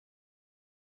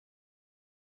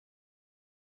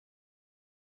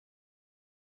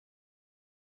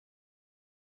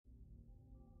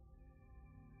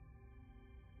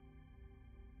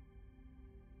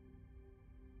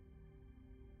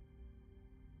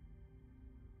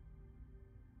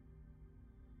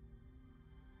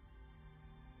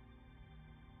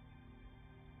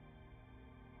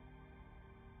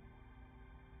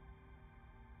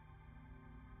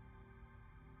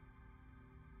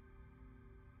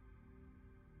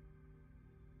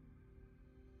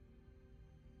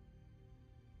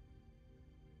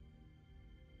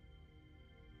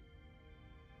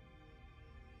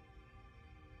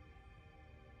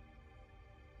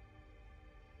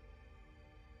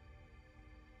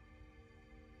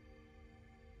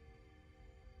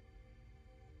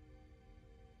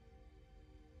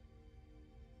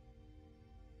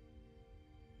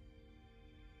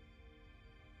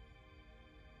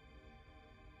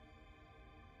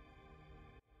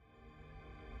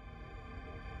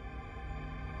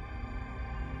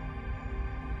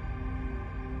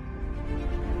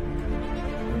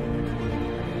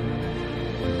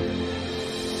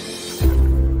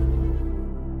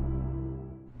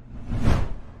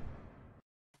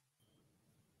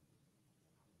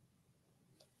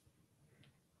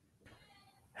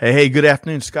Hey, good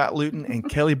afternoon. Scott Luton and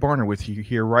Kelly Barner with you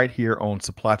here, right here on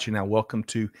Supply Chain Now. Welcome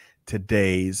to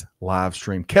today's live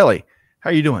stream. Kelly, how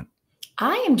are you doing?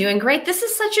 I am doing great. This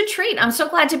is such a treat. I'm so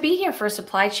glad to be here for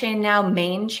Supply Chain Now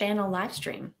main channel live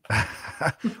stream.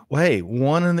 Well, hey,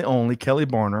 one and the only Kelly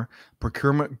Barner,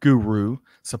 procurement guru,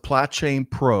 supply chain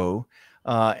pro,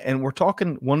 and we're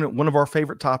talking one of our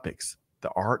favorite topics, the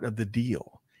art of the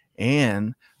deal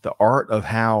and the art of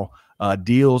how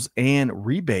deals and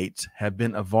rebates have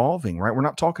been evolving, right? We're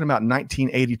not talking about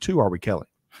 1982, are we, Kelly?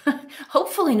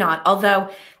 Hopefully not, although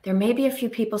there may be a few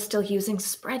people still using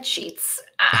spreadsheets.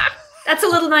 That's a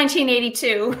little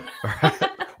 1982.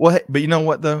 Well, but you know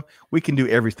what, though? We can do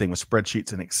everything with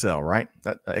spreadsheets and Excel, right?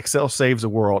 Excel saves the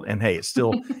world. And hey, it's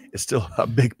still a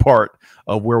big part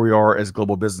of where we are as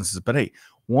global businesses. But hey,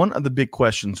 one of the big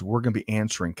questions we're going to be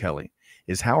answering, Kelly,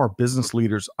 is how are business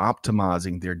leaders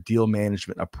optimizing their deal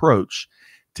management approach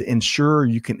to ensure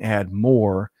you can add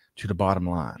more to the bottom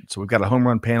line. So we've got a home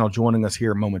run panel joining us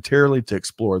here momentarily to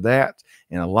explore that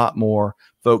and a lot more.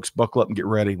 Folks, buckle up and get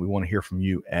ready. We want to hear from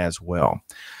you as well.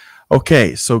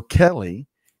 Okay, so Kelly,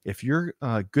 if you're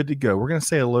good to go, we're going to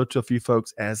say hello to a few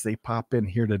folks as they pop in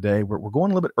here today. We're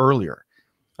going a little bit earlier.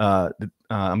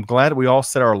 I'm glad we all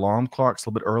set our alarm clocks a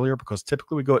little bit earlier because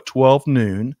typically we go at 12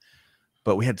 noon.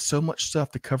 But we had so much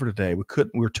stuff to cover today. We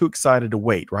were too excited to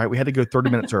wait, right? We had to go 30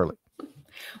 minutes early.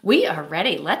 We are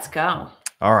ready. Let's go.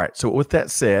 All right. So with that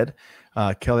said,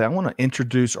 Kelly, I want to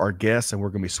introduce our guests and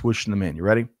we're going to be swooshing them in. You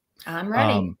ready? I'm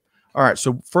ready. All right.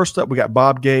 So first up, we got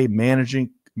Bob Gay,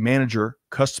 manager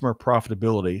customer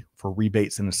profitability for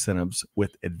rebates and incentives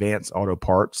with Advanced Auto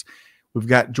Parts. We've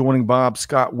got joining Bob,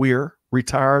 Scott Weir,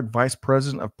 retired vice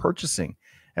president of purchasing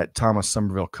at Thos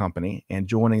Sommerville Company, and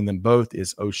joining them both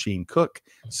is Oisin Cooke,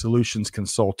 solutions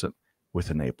consultant with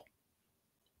Enable.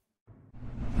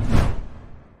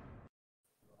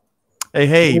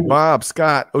 Hey, Bob,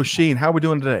 Scott, Oisin, how are we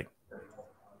doing today?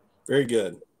 Very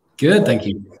good. Good, thank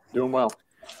you. Doing well.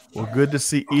 Well, good to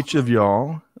see each of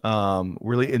y'all.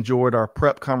 Really enjoyed our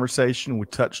prep conversation. We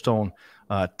touched on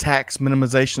tax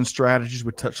minimization strategies.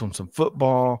 We touched on some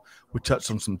football. We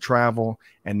touched on some travel.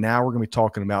 And now we're going to be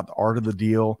talking about the art of the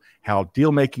deal, how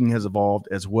deal making has evolved,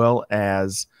 as well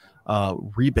as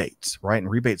rebates, right?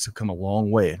 And rebates have come a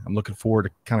long way. I'm looking forward to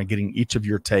kind of getting each of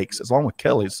your takes, along with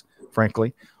Kelly's,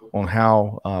 frankly, on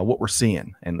how what we're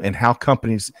seeing and how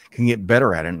companies can get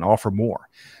better at it and offer more.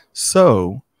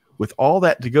 So with all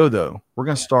that to go, though, we're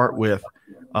going to start with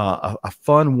a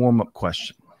fun warm-up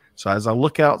question. So as I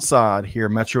look outside here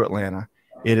in Metro Atlanta,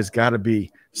 it has got to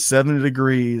be 70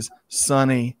 degrees,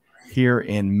 sunny here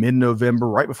in mid-November,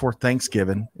 right before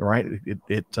Thanksgiving, right?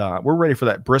 We're ready for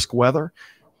that brisk weather,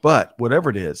 but whatever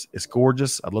it is, it's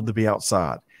gorgeous. I'd love to be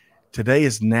outside. Today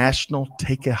is National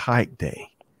Take a Hike Day.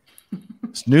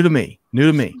 It's new to me.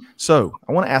 So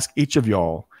I want to ask each of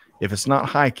y'all, if it's not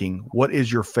hiking, what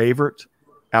is your favorite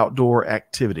outdoor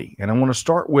activity? And I want to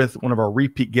start with one of our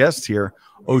repeat guests here,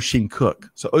 Oisin Cooke.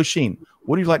 So Oisin,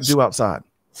 what do you like to do outside?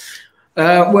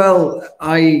 Well,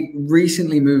 I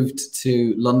recently moved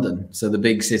to London, so the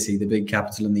big city, the big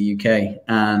capital in the UK,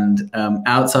 and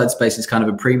outside space is kind of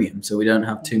a premium, so we don't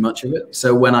have too much of it.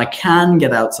 So when I can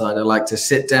get outside, I like to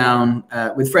sit down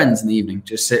with friends in the evening,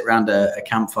 just sit around a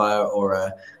campfire or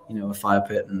a fire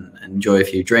pit and enjoy a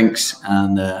few drinks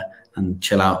and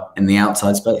chill out in the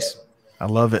outside space. I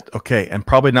love it. Okay, and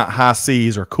probably not high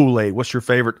seas or Kool-Aid. What's your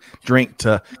favorite drink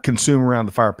to consume around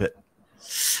the fire pit?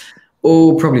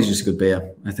 Oh, probably just a good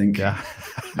beer, I think. Yeah.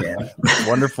 Yeah.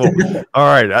 Wonderful. All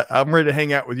right. I'm ready to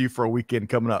hang out with you for a weekend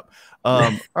coming up. All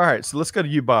right. So let's go to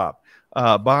you, Bob.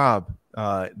 Bob,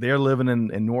 they're living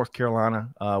in North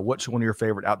Carolina. What's one of your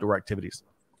favorite outdoor activities?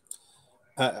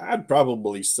 I'd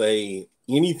probably say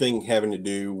anything having to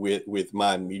do with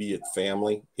my immediate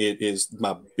family. It is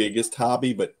my biggest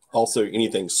hobby, but also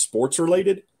anything sports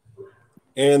related.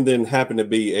 And then happen to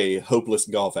be a hopeless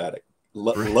golf addict.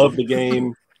 Love the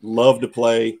game. Love to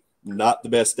play, not the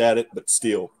best at it, but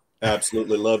still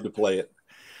absolutely love to play it.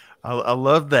 I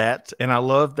love that. And I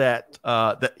love that,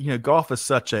 golf is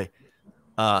such a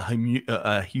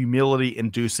humility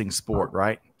inducing sport,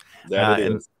 right? That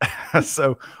it is.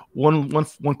 So one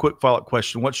quick follow-up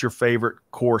question. What's your favorite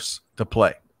course to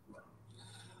play?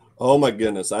 Oh my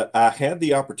goodness. I had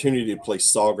the opportunity to play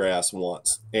Sawgrass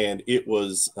once, and it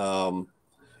was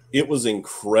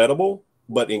incredible,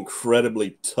 but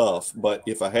incredibly tough. But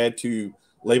if I had to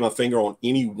lay my finger on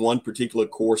any one particular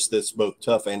course that's both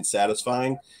tough and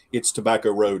satisfying, it's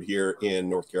Tobacco Road here in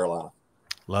North Carolina.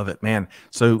 Love it, man.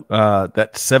 So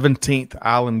that 17th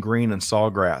Island Green and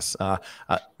Sawgrass,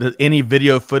 any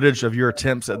video footage of your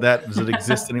attempts at that? Does it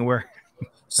exist anywhere?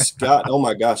 Scott, oh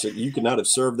my gosh, you could not have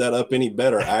served that up any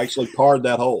better. I actually parred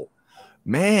that hole.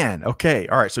 Man, okay.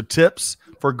 All right. So tips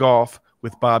for golf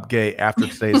with Bob Gay after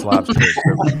today's live stream.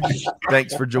 So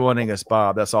thanks for joining us,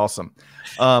 Bob. That's awesome.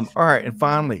 All right. And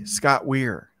finally, Scott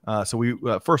Weir. So we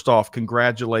first off,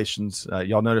 congratulations.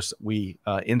 Y'all notice we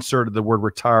inserted the word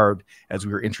retired as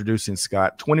we were introducing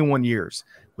Scott. 21 years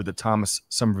with the Thos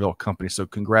Sommerville Company. So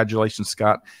congratulations,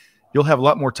 Scott. You'll have a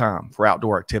lot more time for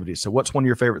outdoor activities. So what's one of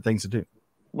your favorite things to do?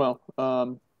 Well,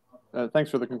 thanks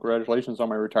for the congratulations on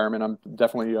my retirement. I'm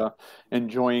definitely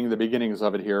enjoying the beginnings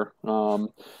of it here.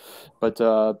 But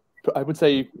I would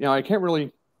say, I can't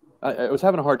really, I was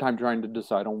having a hard time trying to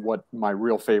decide on what my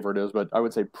real favorite is, but I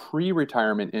would say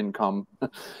pre-retirement income,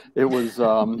 it was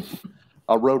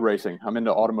road racing. I'm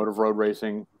into automotive road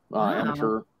racing,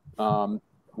 amateur,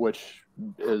 which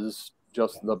is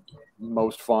just the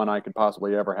most fun I could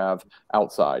possibly ever have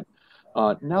outside.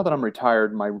 Now that I'm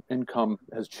retired, my income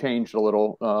has changed a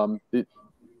little.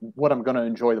 What I'm going to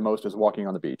enjoy the most is walking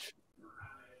on the beach.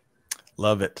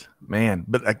 Love it, man.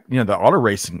 But the auto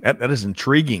racing, that is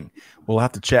intriguing. We'll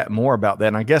have to chat more about that.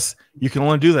 And I guess you can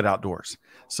only do that outdoors.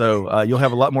 So you'll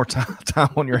have a lot more time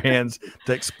on your hands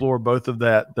to explore both of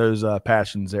those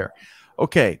passions there.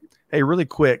 Okay. Hey, really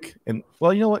quick. And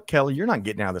well, you know what, Kelly, you're not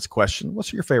getting out of this question.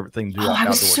 What's your favorite thing to do outdoors? I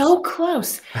was so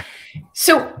close.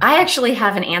 So I actually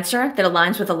have an answer that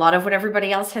aligns with a lot of what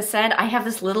everybody else has said. I have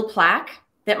this little plaque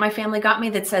that my family got me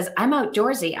that says, I'm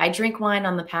outdoorsy. I drink wine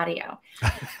on the patio.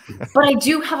 But I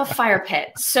do have a fire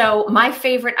pit. So my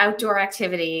favorite outdoor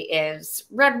activity is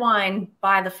red wine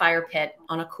by the fire pit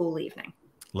on a cool evening.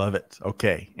 Love it.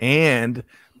 Okay. And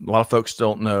a lot of folks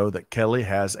don't know that Kelly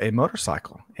has a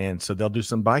motorcycle. And so they'll do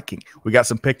some biking. We got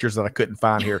some pictures that I couldn't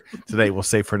find here today. We'll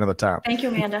save for another time. Thank you,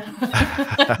 Amanda.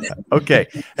 Okay.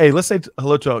 Hey, let's say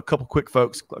hello to a couple quick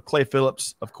folks. Clay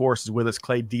Phillips, of course, is with us.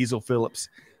 Clay Diesel Phillips,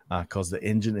 because the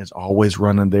engine is always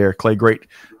running there. Clay, great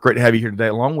to have you here today,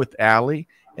 along with Allie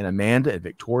and Amanda and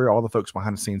Victoria, all the folks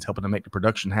behind the scenes helping to make the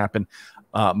production happen.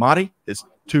 Madi is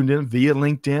tuned in via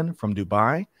LinkedIn from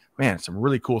Dubai. Man, some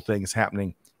really cool things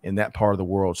happening in that part of the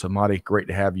world. So, Madi, great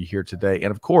to have you here today.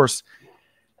 And, of course,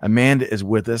 Amanda is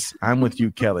with us. I'm with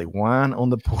you, Kelly. Wine on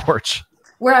the porch.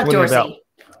 We're outdoorsy.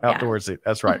 Outdoorsy. Yeah.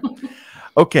 That's right.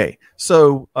 Okay.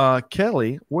 So,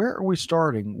 Kelly, where are we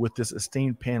starting with this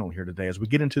esteemed panel here today as we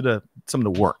get into some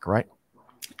of the work, right?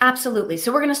 Absolutely.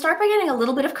 So we're going to start by getting a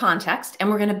little bit of context, and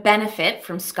we're going to benefit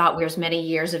from Scott Weir's many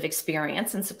years of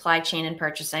experience in supply chain and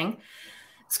purchasing.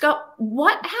 Scott,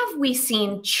 what have we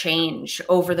seen change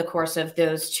over the course of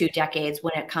those 2 decades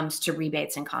when it comes to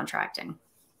rebates and contracting?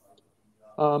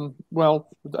 Well,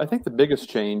 I think the biggest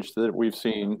change that we've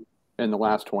seen in the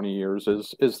last 20 years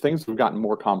is things have gotten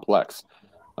more complex.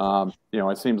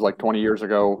 It seems like 20 years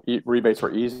ago, rebates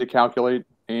were easy to calculate,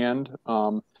 and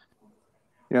the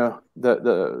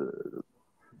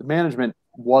management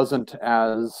wasn't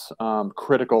as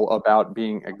critical about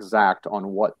being exact on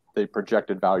what the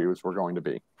projected values were going to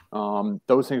be.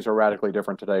 Those things are radically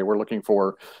different today. We're looking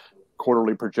for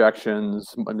quarterly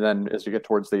projections, and then as you get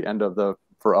towards the end of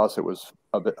for us, it was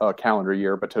a calendar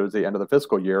year, but towards the end of the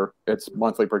fiscal year, it's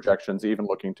monthly projections, even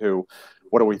looking to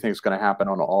what do we think is going to happen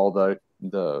on all the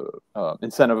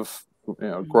incentive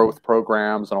growth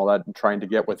programs and all that, and trying to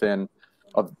get within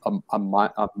a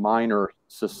minor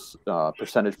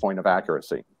percentage point of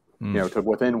accuracy, to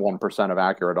within 1% of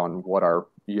accurate on what our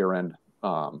year-end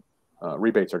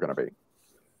rebates are going to be.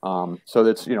 So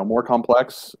that's, more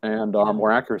complex, and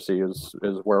more accuracy is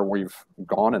where we've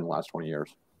gone in the last 20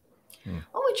 years.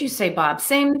 What would you say, Bob?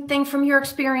 Same thing from your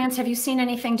experience. Have you seen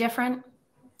anything different?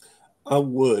 I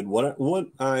would. What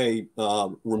I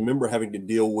remember having to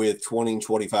deal with 20 and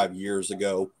 25 years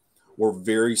ago were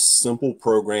very simple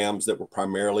programs that were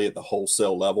primarily at the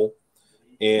wholesale level.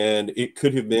 And it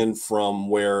could have been from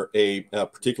where a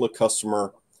particular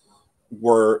customer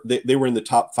they were in the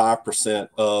top 5%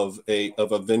 of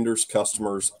a vendor's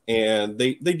customers, and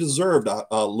they deserved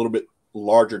a little bit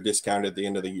larger discount at the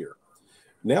end of the year.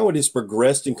 Now it has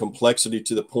progressed in complexity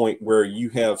to the point where you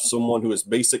have someone who is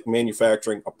basic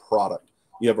manufacturing a product.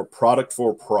 You have a product for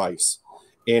a price,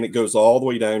 and it goes all the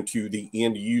way down to the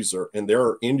end user. And there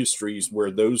are industries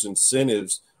where those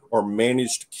incentives are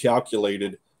managed,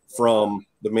 calculated from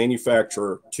the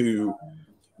manufacturer to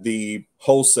the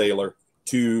wholesaler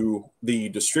to the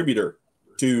distributor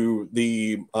to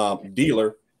the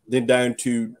dealer, then down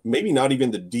to maybe not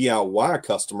even the DIY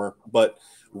customer, but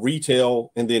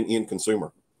retail and then end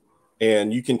consumer.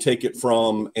 And you can take it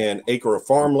from an acre of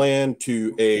farmland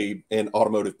to an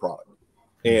automotive product.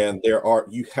 And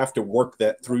you have to work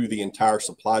that through the entire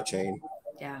supply chain.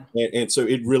 Yeah. And so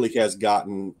it really has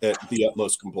gotten at the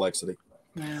utmost complexity.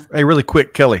 Yeah. Hey, really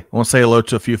quick, Kelly, I want to say hello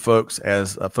to a few folks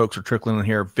as folks are trickling in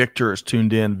here. Victor is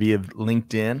tuned in via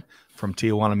LinkedIn from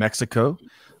Tijuana, Mexico.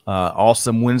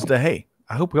 Awesome Wednesday. Hey,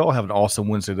 I hope we all have an awesome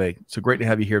Wednesday day. So great to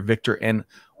have you here, Victor. And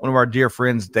one of our dear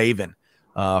friends, David,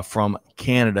 from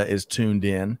Canada, is tuned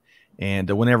in.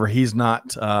 And whenever he's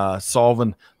not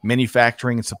solving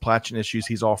manufacturing and supply chain issues,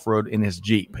 he's off-road in his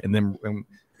Jeep. And then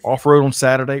off-road on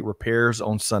Saturday, repairs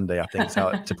on Sunday, I think is how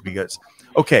it typically goes.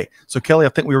 Okay, so Kelly, I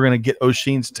think we were going to get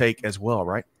Oisin's take as well,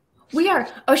 right? We are.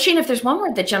 Oisin, if there's one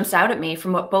word that jumps out at me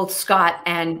from what both Scott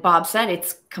and Bob said,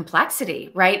 it's complexity,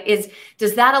 right?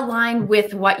 Does that align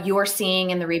with what you're seeing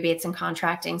in the rebates and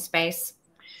contracting space?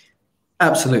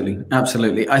 Absolutely.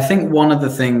 Absolutely. I think one of the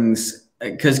things,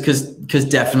 because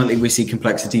definitely we see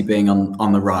complexity being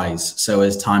on the rise. So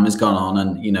as time has gone on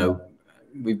and, you know,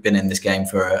 we've been in this game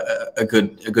for a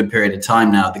good period of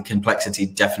time now, the complexity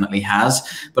definitely has.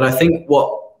 But I think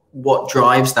what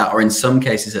drives that, or in some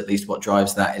cases at least what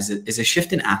drives that, is a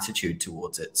shift in attitude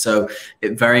towards it. So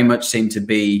it very much seemed to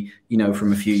be, you know,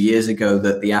 from a few years ago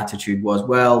that the attitude was,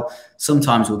 well,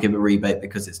 sometimes we'll give a rebate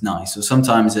because it's nice. Or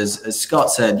sometimes, as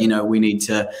Scott said, you know, we need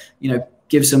to, you know,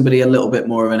 give somebody a little bit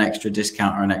more of an extra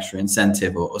discount or an extra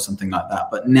incentive or something like that.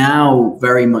 But now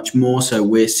very much more so,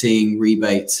 we're seeing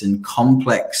rebates and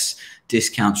complex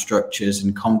discount structures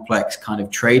and complex kind of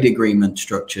trade agreement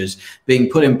structures being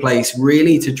put in place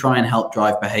really to try and help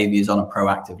drive behaviors on a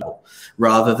proactive level,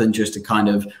 rather than just a kind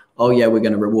of, oh yeah, we're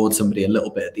going to reward somebody a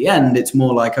little bit at the end. It's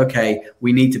more like, okay,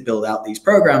 we need to build out these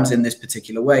programs in this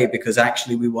particular way because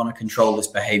actually we want to control this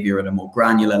behavior at a more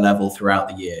granular level throughout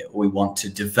the year, or we want to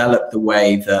develop the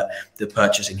way that the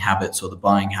purchasing habits or the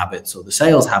buying habits or the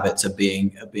sales habits are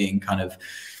being kind of,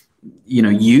 you know,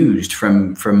 used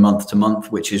from month to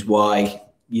month, which is why,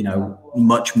 you know,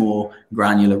 much more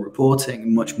granular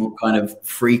reporting, much more kind of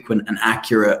frequent and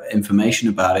accurate information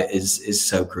about it is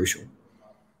so crucial.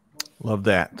 Love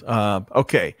that.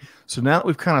 Okay, so now that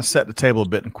we've kind of set the table a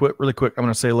bit, and really quick, I'm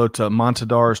going to say hello to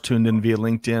Montadar, tuned in via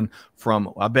LinkedIn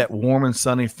from, I bet, warm and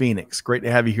sunny Phoenix. Great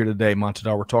to have you here today,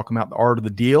 Montadar. We're talking about the art of the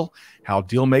deal, how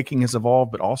deal making has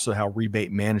evolved, but also how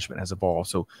rebate management has evolved.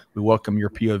 So we welcome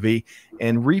your POV.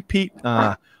 And repeat,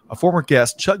 a former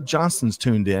guest, Chuck Johnson's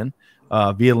tuned in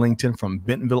via LinkedIn from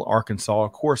Bentonville, Arkansas.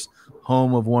 Of course,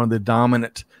 home of one of the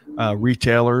dominant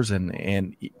retailers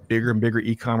and bigger and bigger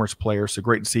e-commerce players. So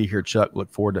great to see you here, Chuck. Look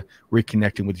forward to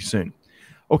reconnecting with you soon.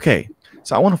 Okay,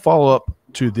 so I want to follow up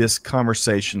to this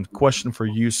conversation. Question for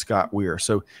you, Scott Weir.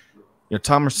 So, you know,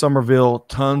 Thomas Sommerville,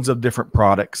 tons of different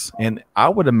products, and I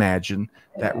would imagine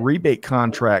that rebate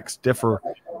contracts differ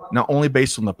not only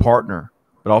based on the partner,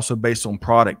 but also based on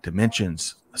product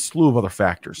dimensions, a slew of other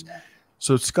factors.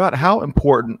 So, Scott, how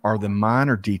important are the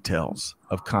minor details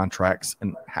of contracts,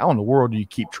 and how in the world do you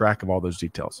keep track of all those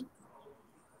details?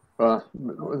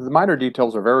 The minor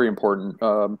details are very important,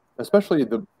 especially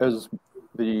as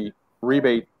the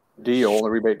rebate deal, the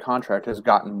rebate contract has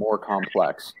gotten more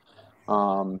complex.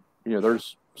 You know,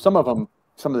 there's some of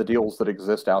the deals that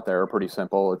exist out there are pretty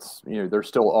simple. It's, you know, there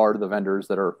still are the vendors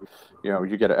that are, you know,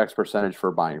 you get an X percentage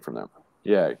for buying from them.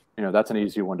 Yeah, you know, that's an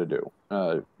easy one to do.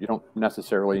 You don't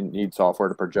necessarily need software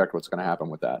to project what's going to happen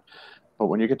with that. But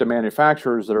when you get to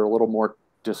manufacturers that are a little more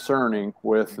discerning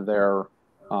with their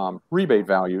rebate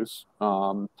values,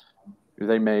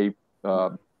 they may,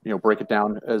 you know, break it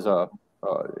down as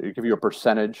give you a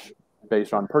percentage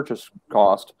based on purchase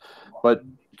cost, but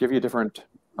give you different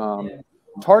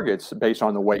targets based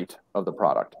on the weight of the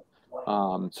product.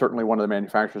 Certainly, one of the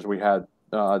manufacturers we had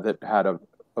that had a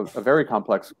very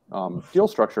complex deal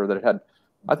structure that had,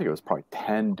 I think it was probably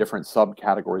 10 different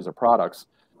subcategories of products.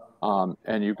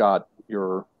 And you got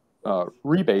your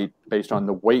rebate based on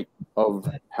the weight of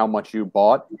how much you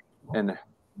bought, and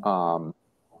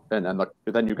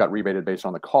then you got rebated based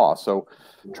on the cost. So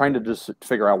trying to just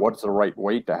figure out what's the right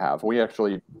weight to have.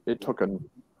 It took an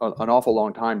awful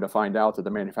long time to find out that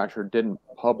the manufacturer didn't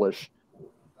publish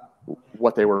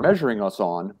what they were measuring us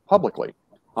on publicly.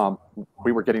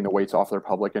 We were getting the weights off their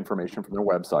public information from their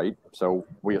website, so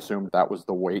we assumed that was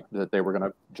the weight that they were going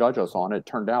to judge us on. It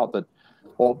turned out that,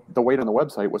 well, the weight on the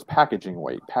website was packaged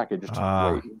weight.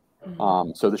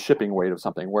 So the shipping weight of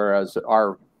something, whereas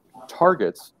our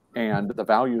targets and the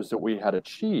values that we had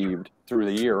achieved through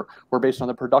the year were based on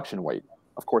the production weight.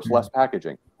 Of course, less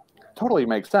packaging. Totally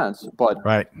makes sense, but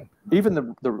right.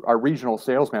 Even our regional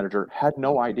sales manager had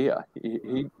no idea. He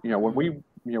you know, when we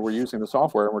we're using the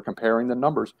software and we're comparing the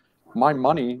numbers, my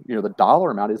money, you know, the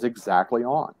dollar amount is exactly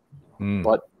on.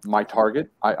 But my target,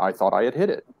 I thought I had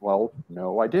hit it. Well,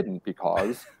 no, I didn't,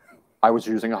 because I was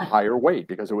using a higher weight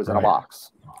because it was in a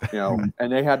box, you know,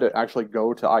 and they had to actually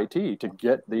go to IT to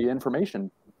get the information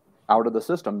out of the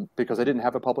system because they didn't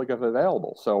have it public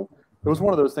available. So it was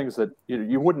one of those things that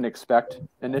you wouldn't expect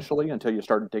initially until you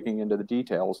start digging into the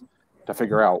details to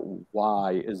figure out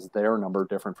why is their number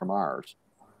different from ours.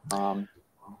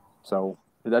 So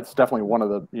that's definitely one of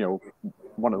the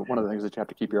one of the things that you have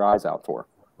to keep your eyes out for.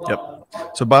 Yep.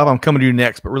 So Bob, I'm coming to you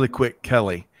next, but really quick,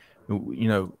 Kelly,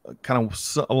 kind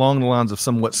of along the lines of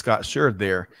some of what Scott shared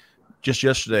there. Just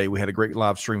yesterday, we had a great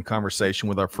live stream conversation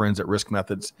with our friends at Risk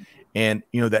Methods, and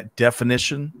that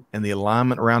definition and the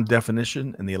alignment around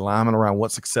definition and the alignment around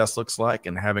what success looks like,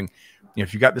 and having,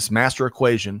 if you got this master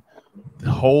equation,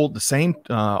 the whole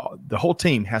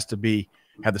team has to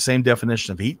have the same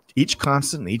definition of each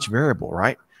constant and each variable,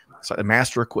 right? It's like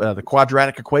the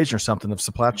quadratic equation or something of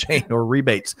supply chain or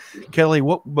rebates. Kelly,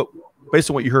 but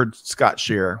based on what you heard Scott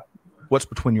share, what's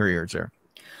between your ears there?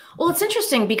 Well, it's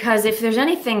interesting because if there's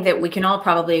anything that we can all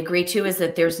probably agree to is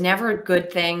that there's never a good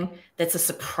thing that's a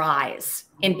surprise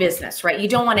in business, right? You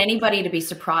don't want anybody to be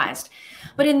surprised.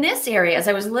 But in this area, as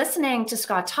I was listening to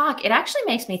Scott talk, it actually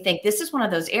makes me think this is one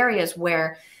of those areas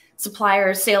where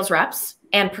suppliers, sales reps,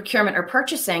 and procurement or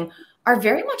purchasing are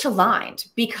very much aligned,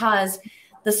 because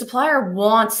the supplier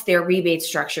wants their rebate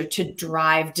structure to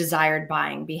drive desired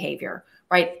buying behavior,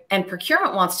 right? And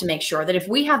procurement wants to make sure that if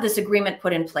we have this agreement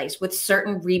put in place with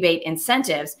certain rebate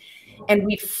incentives, and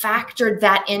we factored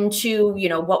that into,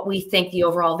 what we think the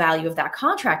overall value of that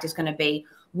contract is going to be,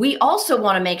 we also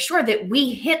want to make sure that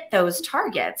we hit those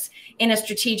targets in a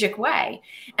strategic way.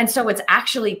 And so it's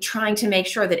actually trying to make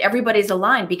sure that everybody's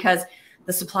aligned, because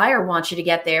the supplier wants you to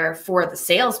get there for the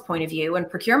sales point of view, and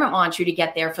procurement wants you to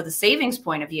get there for the savings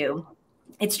point of view.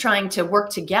 It's trying to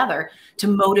work together to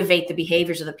motivate the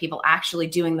behaviors of the people actually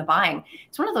doing the buying.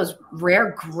 It's one of those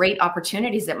rare, great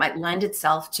opportunities that might lend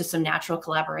itself to some natural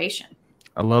collaboration.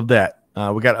 I love that.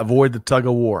 We got to avoid the tug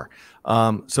of war.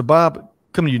 So Bob,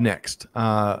 coming to you next.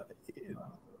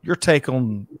 Your take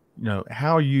on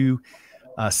how you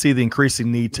see the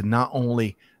increasing need to not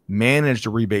only manage the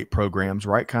rebate programs,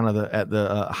 right, kind of at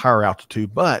the higher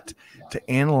altitude, but to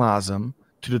analyze them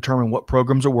to determine what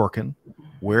programs are working,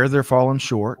 where they're falling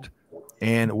short,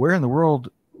 and where in the world,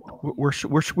 where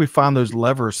should we find those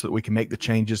levers so that we can make the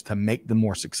changes to make them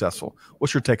more successful?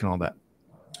 What's your take on all that?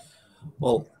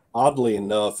 Well, oddly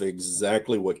enough,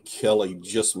 exactly what Kelly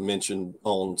just mentioned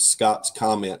on Scott's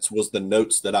comments was the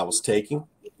notes that I was taking.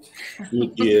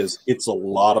 It's a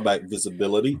lot about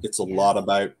visibility. It's a lot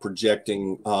about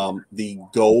projecting the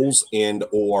goals and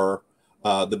or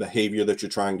the behavior that you're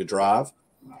trying to drive.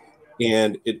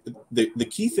 And the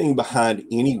key thing behind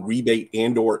any rebate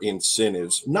and or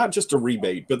incentives, not just a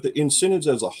rebate, but the incentives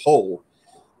as a whole,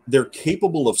 they're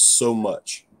capable of so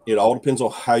much. It all depends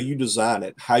on how you design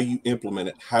it, how you implement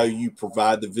it, how you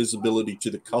provide the visibility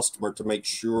to the customer to make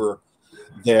sure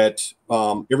that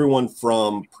everyone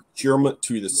from procurement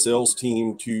to the sales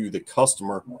team to the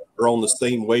customer are on the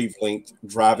same wavelength,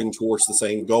 driving towards the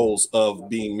same goals of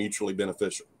being mutually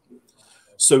beneficial.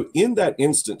 So in that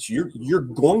instance, you're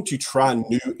going to try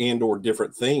new and or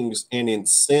different things and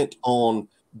incent on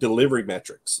delivery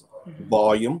metrics,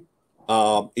 volume.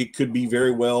 It could be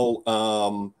very well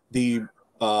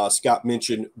Scott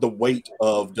mentioned the weight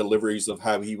of deliveries of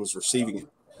how he was receiving it.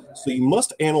 So you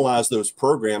must analyze those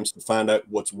programs to find out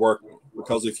what's working.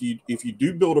 Because if you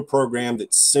do build a program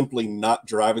that's simply not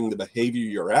driving the behavior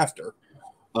you're after,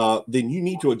 then you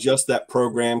need to adjust that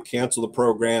program, cancel the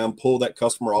program, pull that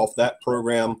customer off that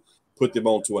program, put them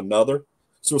onto another.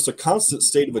 So it's a constant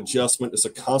state of adjustment. It's a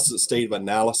constant state of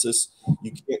analysis.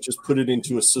 You can't just put it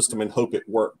into a system and hope it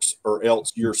works, or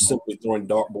else you're simply throwing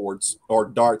darts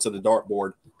at a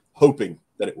dartboard, hoping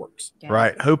that it works. Yeah.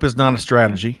 Right. Hope is not a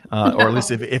strategy, or at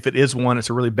least if it is one, it's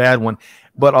a really bad one.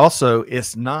 But also,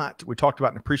 it's not. We talked about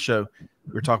in the pre-show,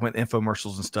 we were talking about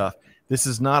infomercials and stuff. This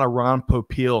is not a Ron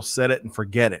Popeil set it and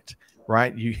forget it,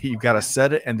 right? You've got to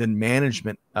set it and then manage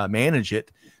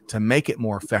it to make it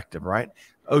more effective, right?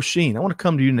 Oisin, I want to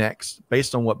come to you next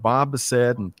based on what Bob has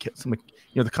said and some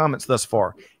the comments thus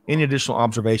far. Any additional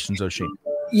observations, Oisin?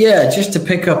 Yeah, just to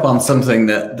pick up on something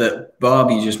that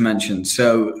Bob you just mentioned.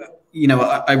 So,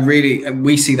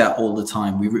 we see that all the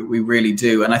time. We really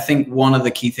do. And I think one of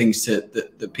the key things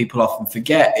that people often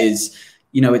forget is,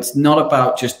 it's not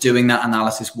about just doing that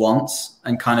analysis once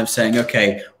and kind of saying,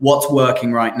 okay, what's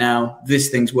working right now? This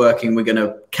thing's working. We're going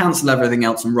to cancel everything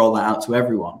else and roll that out to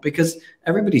everyone, because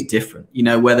everybody's different.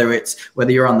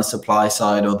 Whether you're on the supply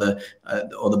side or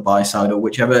the buy side or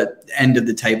whichever end of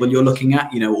the table you're looking at,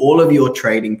 all of your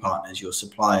trading partners, your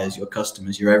suppliers, your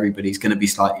customers, everybody's going to be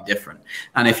slightly different.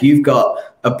 And if you've got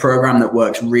a program that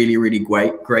works really, really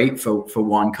great for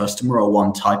one customer or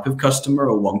one type of customer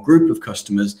or one group of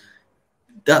customers,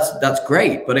 that's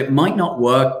great, but it might not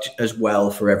work as well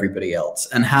for everybody else.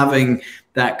 And having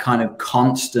that kind of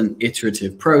constant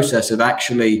iterative process of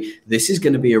actually, this is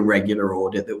going to be a regular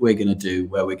audit that we're going to do,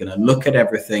 where we're going to look at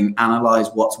everything, analyze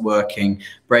what's working,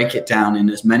 break it down in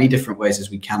as many different ways as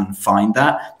we can, and find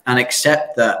that, and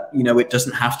accept that, you know, it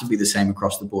doesn't have to be the same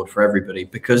across the board for everybody,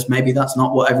 because maybe that's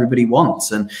not what everybody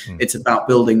wants. And it's about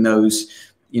building those,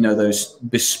 you know, those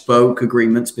bespoke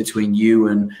agreements between you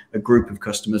and a group of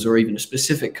customers, or even a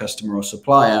specific customer or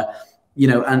supplier, you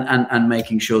know, and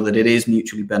making sure that it is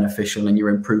mutually beneficial and you're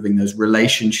improving those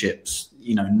relationships,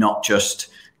 you know, not just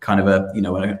kind of a, you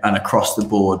know, an across the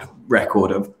board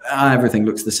record of everything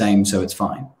looks the same, so it's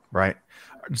fine. Right.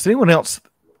 Does anyone else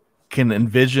can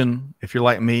envision, if you're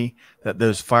like me, that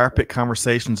those fire pit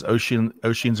conversations,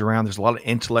 Oisin's around, there's a lot of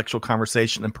intellectual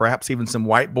conversation and perhaps even some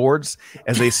whiteboards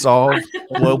as they solve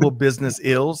global business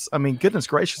ills? I mean, goodness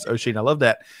gracious, Oisin, I love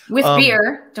that. With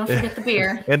beer. Don't forget the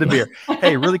beer. And the beer.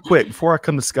 Hey, really quick, before I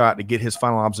come to Scott to get his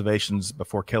final observations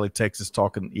before Kelly takes us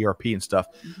talking ERP and stuff,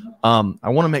 I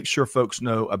want to make sure folks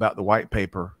know about the white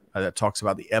paper that talks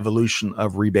about the evolution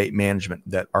of rebate management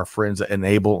that our friends at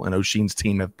Enable and Oisin's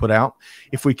team have put out.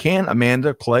 If we can,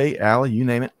 Amanda, Clay, Allie, you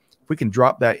name it, if we can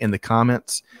drop that in the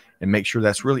comments and make sure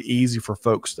that's really easy for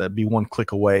folks to be one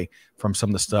click away from some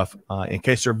of the stuff, in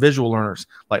case they're visual learners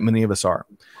like many of us are.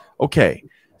 Okay,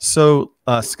 so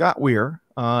Scott Weir,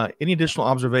 any additional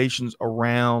observations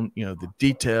around, you know, the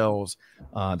details,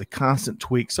 the constant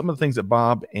tweaks, some of the things that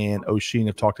Bob and Oisin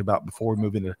have talked about before we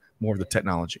move into more of the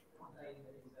technology?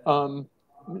 No,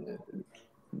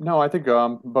 I think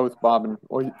both Bob and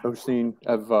Oisin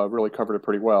have really covered it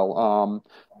pretty well.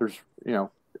 There's, you know,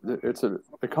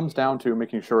 it comes down to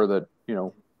making sure that, you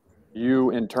know, you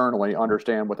internally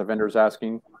understand what the vendor is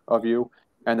asking of you,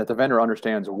 and that the vendor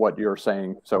understands what you're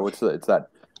saying. So it's that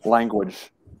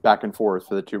language back and forth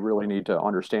that you really need to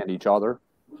understand each other.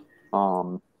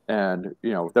 And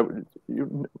you know,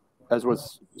 as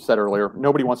was said earlier,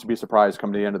 nobody wants to be surprised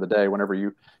come to the end of the day whenever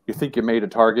you think you made a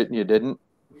target and you didn't,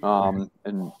 and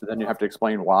then you have to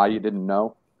explain why you didn't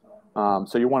know.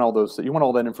 So you want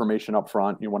all that information up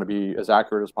front. You want to be as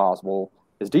accurate as possible,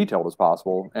 as detailed as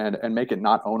possible, and make it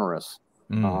not onerous.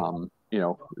 You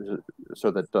know,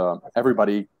 so that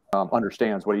everybody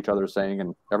understands what each other is saying,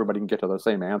 and everybody can get to the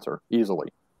same answer easily.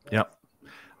 Yep.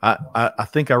 I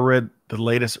think I read the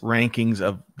latest rankings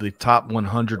of the top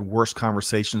 100 worst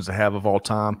conversations to have of all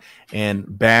time, and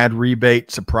bad rebate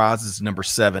surprises number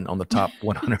 7 on the top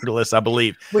 100 list, I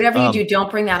believe. Whatever you do, don't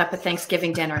bring that up at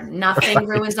Thanksgiving dinner. Nothing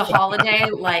ruins a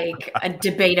holiday like a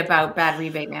debate about bad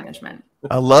rebate management.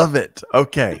 I love it.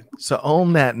 Okay, so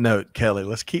on that note, Kelly,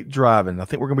 let's keep driving. I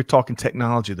think we're going to be talking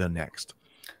technology then next.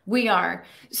 We are.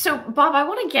 So, Bob, I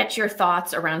want to get your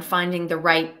thoughts around finding the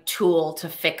right tool to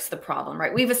fix the problem,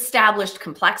 right? We've established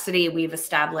complexity. We've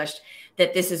established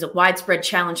that this is a widespread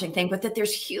challenging thing, but that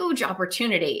there's huge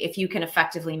opportunity if you can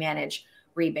effectively manage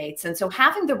rebates. And so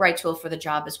having the right tool for the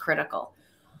job is critical.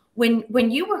 When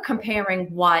you were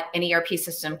comparing what an ERP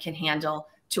system can handle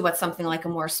to what something like a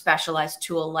more specialized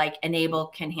tool like Enable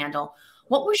can handle,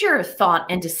 what was your thought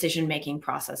and decision-making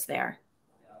process there?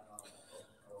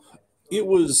 It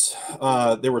was,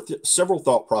 there were several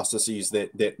thought processes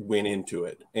that went into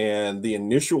it. And the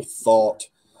initial thought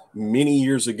many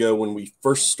years ago when we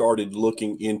first started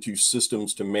looking into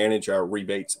systems to manage our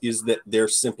rebates is that there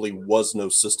simply was no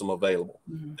system available.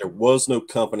 Mm-hmm. There was no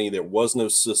company, there was no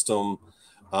system.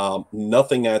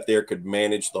 Nothing out there could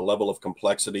manage the level of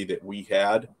complexity that we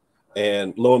had.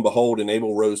 And lo and behold,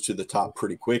 Enable rose to the top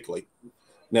pretty quickly.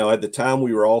 Now, at the time,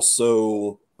 we were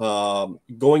also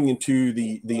going into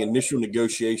the initial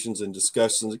negotiations and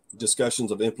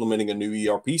discussions of implementing a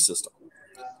new ERP system.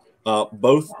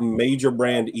 Both major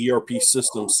brand ERP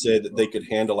systems said that they could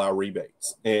handle our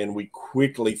rebates, and we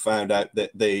quickly found out that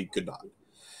they could not.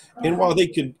 And while they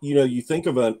could, you know, you think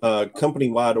of a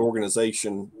company-wide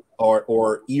organization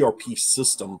or ERP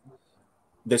system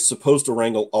that's supposed to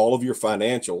wrangle all of your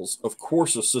financials, of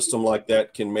course, a system like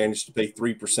that can manage to pay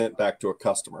 3% back to a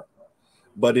customer.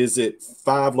 But is it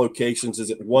 5 locations? Is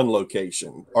it 1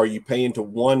 location? Are you paying to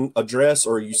 1 address,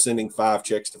 or are you sending 5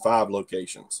 checks to 5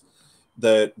 locations?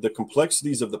 The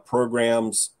complexities of the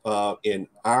programs in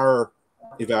our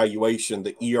evaluation,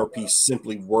 the ERP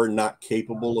simply were not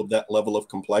capable of that level of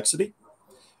complexity.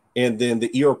 And then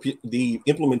the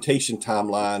implementation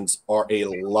timelines are a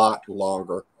lot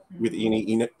longer with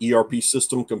any ERP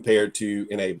system compared to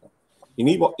Enable.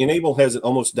 Enable has it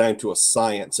almost down to a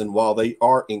science, and while they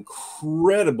are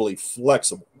incredibly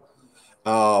flexible,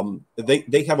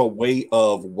 they have a way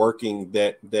of working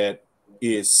that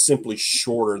is simply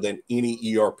shorter than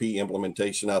any ERP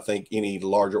implementation I think any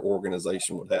larger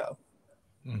organization would have.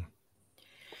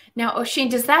 Now, Oisin,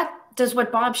 does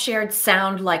what Bob shared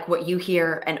sound like what you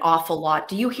hear an awful lot?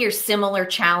 Do you hear similar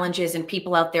challenges and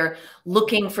people out there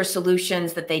looking for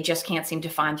solutions that they just can't seem to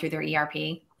find through their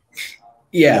ERP?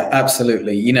 Yeah,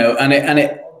 absolutely.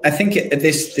 I think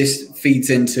this feeds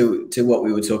into what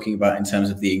we were talking about in terms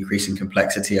of the increasing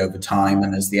complexity over time,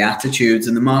 and as the attitudes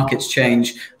and the markets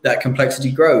change, that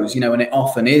complexity grows. And it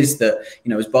often is that,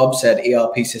 as Bob said,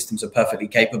 ERP systems are perfectly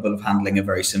capable of handling a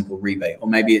very simple rebate, or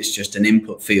maybe it's just an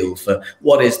input field for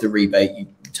what is the rebate. You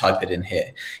type it in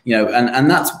here, and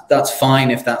that's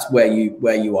fine if that's where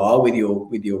you are with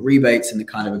your rebates and the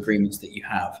kind of agreements that you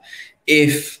have.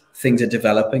 If things are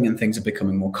developing and things are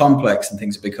becoming more complex and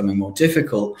things are becoming more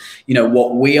difficult,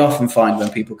 what we often find when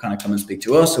people kind of come and speak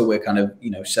to us, or we're kind of,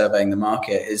 surveying the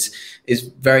market, is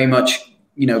very much,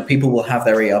 people will have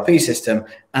their ERP system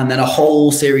and then a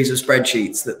whole series of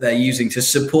spreadsheets that they're using to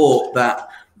support that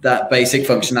basic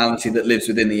functionality that lives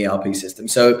within the ERP system.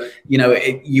 So,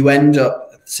 you end up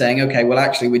saying, okay, well,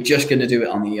 actually, we're just going to do it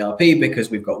on the ERP because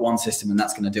we've got one system and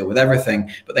that's going to deal with everything.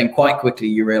 But then quite quickly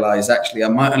you realize, actually, I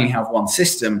might only have one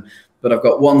system, but I've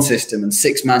got one system and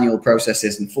 6 manual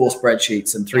processes and 4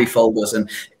 spreadsheets and 3 folders. And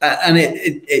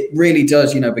it really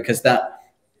does, because that,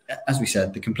 as we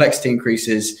said, the complexity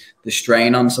increases, the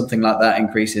strain on something like that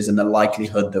increases, and the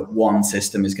likelihood that one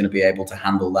system is going to be able to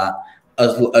handle that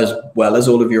as well as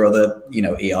all of your other,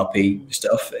 ERP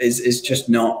stuff is just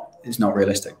not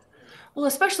realistic. Well,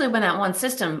 especially when that one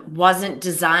system wasn't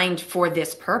designed for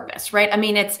this purpose, right? I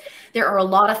mean, there are a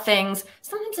lot of things.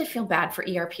 Sometimes I feel bad for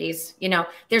ERPs.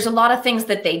 There's a lot of things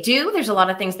that they do. There's a lot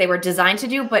of things they were designed to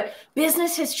do, but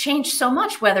business has changed so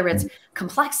much, whether it's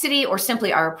complexity or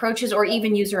simply our approaches or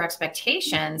even user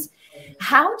expectations.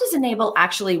 How does Enable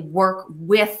actually work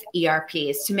with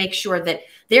ERPs to make sure that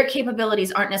their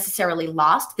capabilities aren't necessarily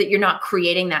lost, that you're not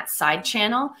creating that side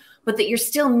channel, but that you're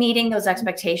still meeting those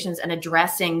expectations and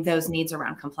addressing those needs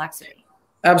around complexity?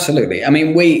 Absolutely. I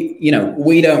mean, we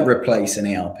don't replace an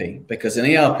ERP, because an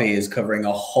ERP is covering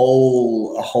a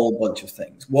whole bunch of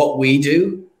things. What we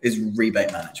do is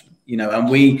rebate management, and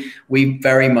we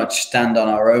very much stand on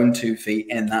our own 2 feet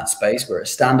in that space. We're a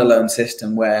standalone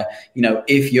system where,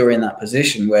 if you're in that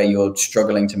position where you're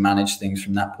struggling to manage things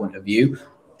from that point of view,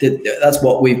 that's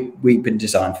what we've been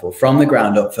designed for, from the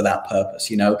ground up, for that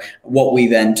purpose. What we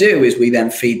then do is we then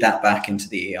feed that back into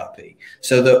the ERP,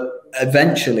 so that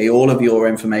eventually all of your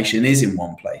information is in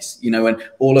one place, and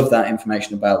all of that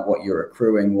information about what you're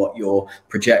accruing, what your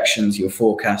projections, your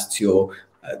forecasts, your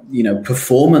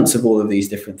performance of all of these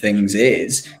different things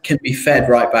can be fed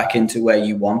right back into where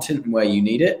you want it and where you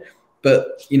need it.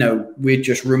 But, we're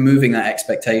just removing that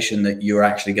expectation that you're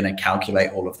actually going to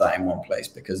calculate all of that in one place,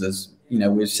 because, as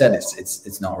we've said,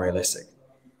 it's not realistic.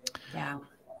 Yeah.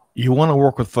 You want to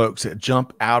work with folks that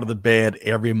jump out of the bed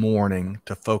every morning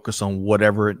to focus on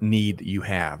whatever need you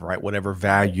have, right? Whatever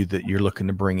value that you're looking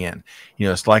to bring in.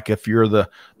 It's like if you're the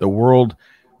world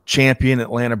champion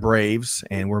Atlanta Braves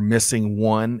and we're missing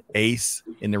one ace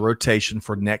in the rotation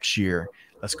for next year.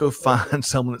 Let's go find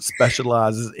someone that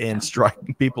specializes in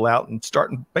striking people out and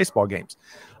starting baseball games.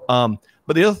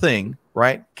 But the other thing,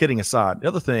 right, kidding aside, the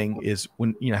other thing is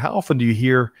when, how often do you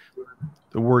hear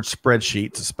the word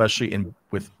spreadsheets, especially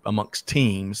amongst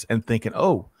teams, and thinking,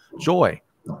 oh, joy,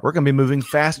 we're going to be moving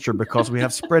faster because we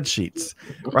have spreadsheets,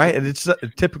 right? And it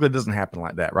typically doesn't happen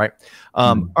like that, right?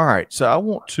 All right. So I'm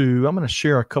going to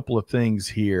share a couple of things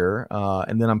here,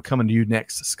 and then I'm coming to you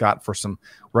next, Scott, for some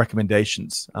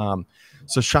recommendations.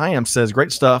 So Shyam says,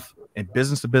 great stuff. In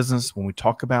business to business, when we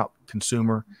talk about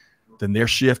consumer, then their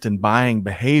shift in buying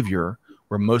behavior,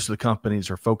 where most of the companies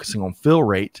are focusing on fill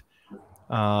rate.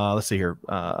 Let's see here.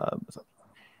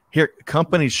 Here,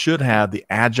 companies should have the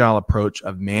agile approach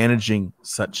of managing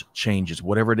such changes,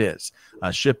 whatever it is,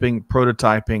 shipping,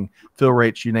 prototyping, fill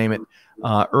rates, you name it,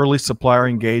 early supplier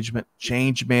engagement,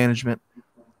 change management,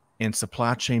 and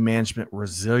supply chain management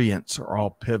resilience are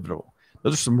all pivotal.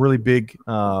 Those are some really big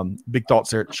thoughts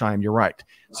there, Shyam. You're right.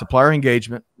 Supplier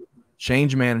engagement,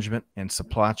 change management, and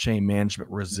supply chain management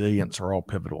resilience are all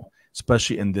pivotal,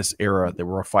 especially in this era that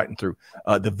we're fighting through.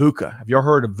 The VUCA. Have y'all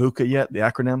heard of VUCA yet? The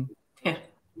acronym? Yeah.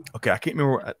 Okay, I can't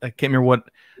remember what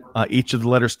each of the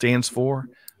letters stands for,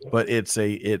 but it's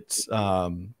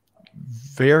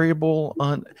variable.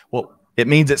 It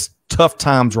means it's tough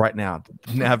times right now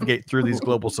to navigate through these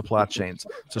global supply chains.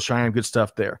 So Cheyenne, good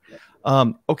stuff there.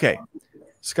 Okay,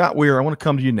 Scott Weir, I want to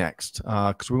come to you next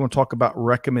because we want to talk about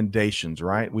recommendations.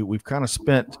 Right? We've kind of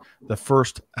spent the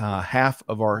first half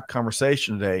of our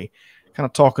conversation today, kind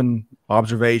of talking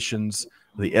observations,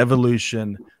 the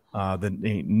evolution, the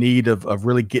need of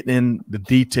really getting in the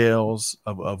details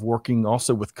of working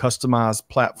also with customized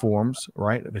platforms,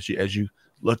 right? As you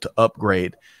look to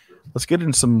upgrade, let's get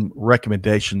into some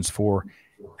recommendations for,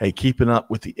 hey, keeping up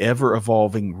with the ever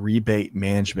evolving rebate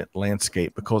management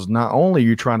landscape, because not only are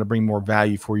you trying to bring more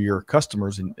value for your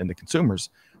customers and the consumers,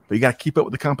 but you got to keep up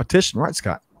with the competition, right,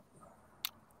 Scott?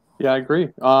 Yeah, I agree.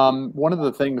 One of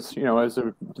the things, as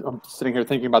I'm sitting here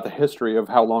thinking about the history of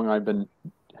how long I've been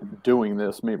doing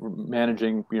this,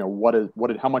 managing,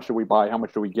 how much do we buy, how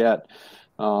much do we get,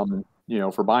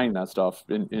 for buying that stuff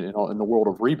in the world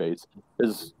of rebates,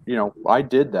 is, I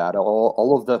did that,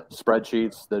 all of the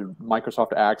spreadsheets, the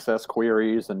Microsoft Access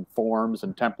queries and forms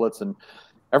and templates and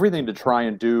everything to try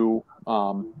and do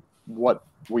what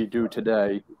we do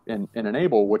today in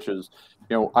Enable, which is,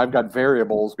 I've got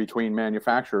variables between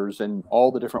manufacturers and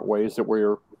all the different ways that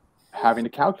we're having to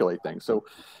calculate things. So,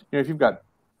 if you've got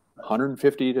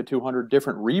 150 to 200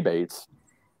 different rebates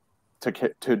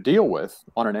to deal with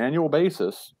on an annual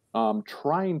basis,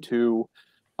 trying to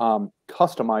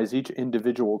customize each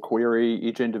individual query,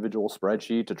 each individual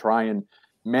spreadsheet to try and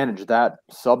manage that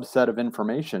subset of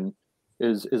information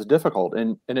is difficult,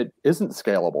 and it isn't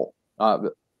scalable.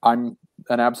 I'm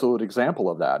an absolute example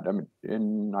of that. I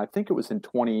mean, I think it was in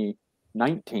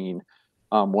 2019,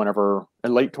 whenever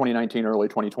in late 2019, early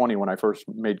 2020, when I first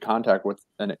made contact with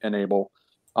Enable.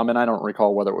 And I don't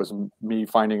recall whether it was me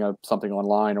finding something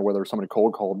online or whether somebody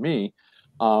cold called me.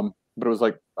 But it was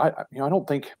like, I don't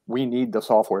think we need the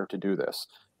software to do this.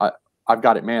 I've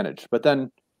got it managed. But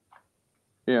then,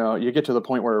 you get to the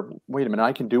point where, wait a minute,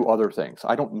 I can do other things.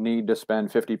 I don't need to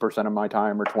spend 50% of my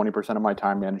time or 20% of my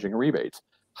time managing rebates.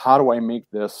 How do I make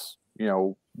this,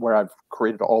 where I've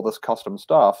created all this custom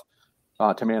stuff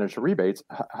to manage the rebates?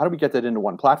 How do we get that into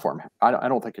one platform? I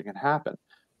don't think it can happen.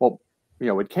 Well,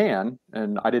 it can,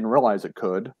 and I didn't realize it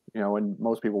could, and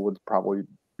most people would probably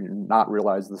not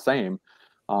realize the same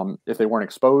if they weren't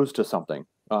exposed to something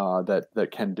that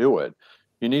can do it.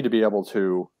 You need to be able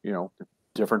to,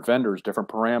 different vendors, different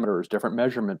parameters, different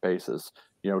measurement bases,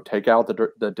 take out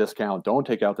the discount, don't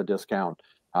take out the discount.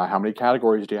 How many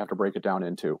categories do you have to break it down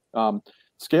into?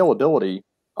 Scalability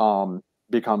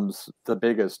becomes the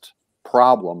biggest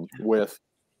problem with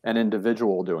an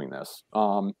individual doing this.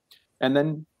 And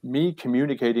then me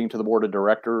communicating to the board of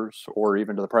directors or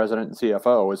even to the president and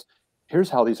CFO is, here's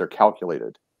how these are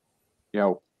calculated.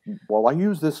 Well, I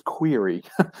use this query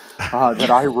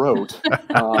that I wrote,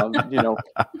 and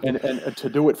to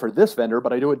do it for this vendor,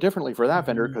 but I do it differently for that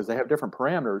vendor because they have different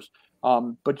parameters.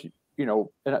 But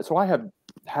and so I have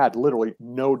had literally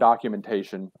no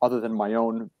documentation other than my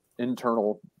own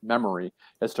internal memory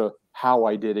as to how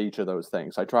I did each of those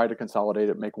things. I tried to consolidate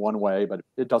it, make one way, but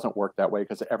it doesn't work that way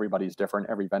because everybody's different,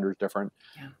 every vendor's different.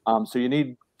 Yeah. So you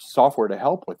need software to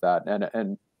help with that,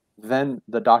 and then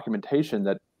the documentation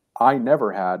that I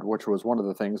never had, which was one of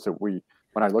the things that when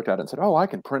I looked at it and said, oh, I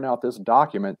can print out this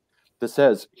document that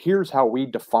says, here's how we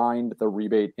defined the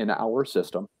rebate in our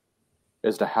system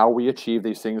as to how we achieve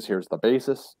these things. Here's the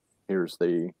basis. Here's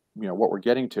the, what we're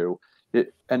getting to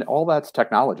it. And all that's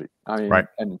technology. I mean, right.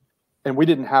 And we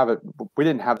didn't have it. We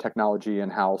didn't have technology in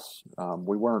house.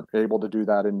 We weren't able to do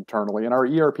that internally. And our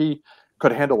ERP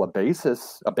could handle a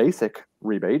basic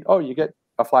rebate. Oh, you get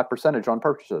a flat percentage on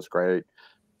purchases. Great.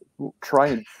 Try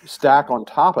and stack on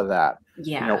top of that,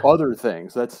 other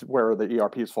things. That's where the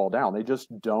ERPs fall down. They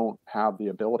just don't have the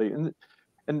ability,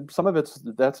 and some of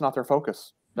that's not their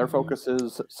focus. Their focus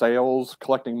is sales,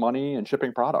 collecting money, and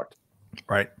shipping product.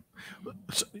 Right.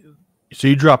 So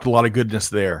you dropped a lot of goodness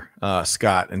there,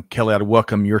 Scott and Kelly. I'd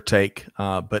welcome your take,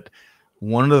 but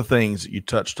one of the things that you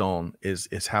touched on is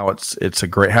how it's a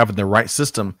great, having the right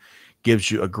system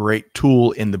gives you a great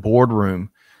tool in the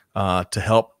boardroom to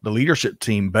help the leadership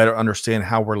team better understand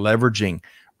how we're leveraging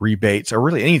rebates or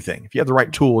really anything. If you have the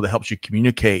right tool that helps you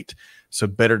communicate so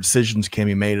better decisions can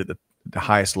be made at the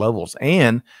highest levels,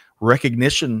 and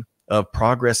recognition of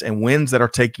progress and wins that are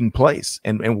taking place,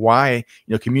 and why,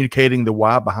 communicating the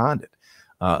why behind it.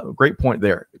 Great point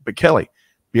there. But Kelly,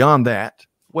 beyond that,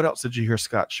 what else did you hear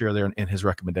Scott share there in his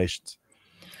recommendations?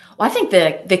 Well, I think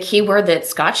the key word that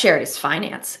Scott shared is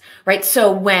finance, right?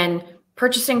 So when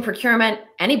purchasing, procurement,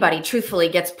 anybody truthfully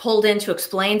gets pulled in to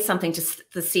explain something to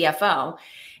the CFO,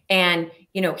 and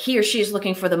he or she is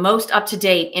looking for the most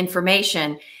up-to-date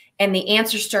information, and the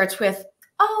answer starts with,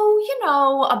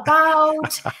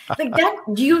 about like that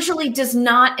usually does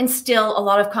not instill a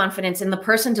lot of confidence in the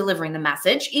person delivering the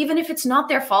message, even if it's not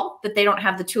their fault that they don't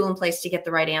have the tool in place to get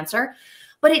the right answer.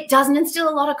 But it doesn't instill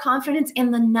a lot of confidence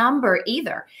in the number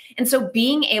either. And so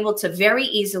being able to very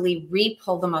easily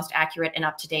re-pull the most accurate and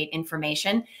up-to-date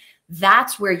information,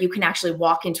 That's where you can actually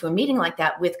walk into a meeting like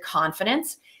that with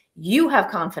confidence. You have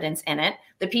confidence in it.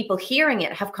 The people hearing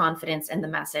it have confidence in the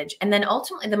message. And then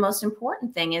ultimately, the most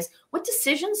important thing is, what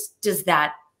decisions does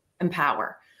that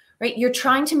empower? Right? You're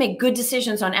trying to make good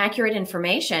decisions on accurate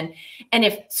information. And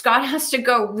if Scott has to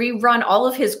go rerun all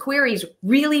of his queries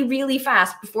really, really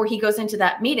fast before he goes into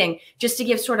that meeting, just to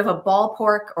give sort of a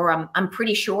ballpark or I'm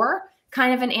pretty sure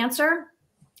kind of an answer,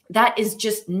 that is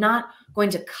just not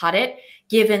going to cut it,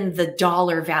 given the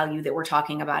dollar value that we're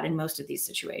talking about in most of these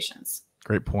situations.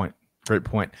 Great point. Great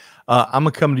point. I'm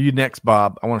going to come to you next,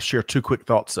 Bob. I want to share 2 quick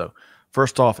thoughts, though.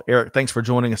 First off, Eric, thanks for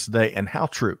joining us today. And how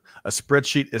true. A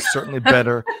spreadsheet is certainly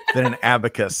better than an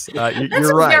abacus. That's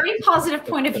you're right. a very positive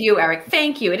point of view, Eric.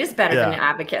 Thank you. It is better than an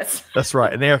abacus. That's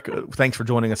right. And Eric, thanks for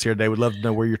joining us here today. We'd love to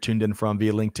know where you're tuned in from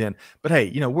via LinkedIn. But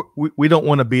hey, we don't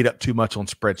want to beat up too much on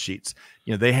spreadsheets.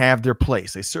 They have their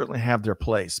place. They certainly have their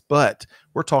place. But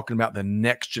we're talking about the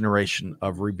next generation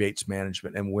of rebates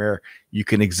management and where you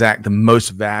can exact the most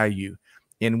value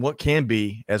in what can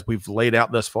be, as we've laid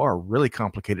out thus far, really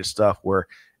complicated stuff where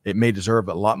it may deserve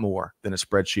a lot more than a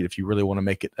spreadsheet if you really want to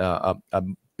make it a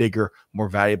bigger, more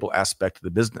valuable aspect of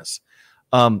the business.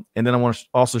 And then I want to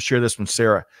also share this from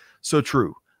Sarah. So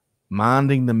true.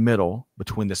 Minding the middle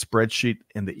between the spreadsheet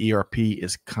and the ERP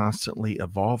is constantly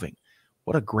evolving.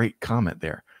 What a great comment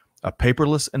there. A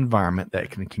paperless environment that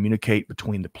can communicate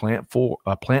between the plant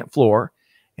floor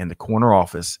and the corner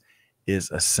office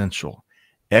is essential.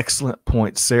 Excellent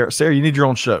point, Sarah. Sarah, you need your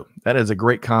own show. That is a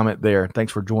great comment there.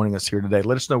 Thanks for joining us here today.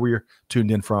 Let us know where you're tuned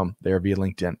in from there via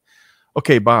LinkedIn.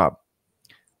 Okay, Bob,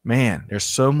 man, there's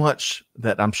so much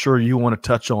that I'm sure you want to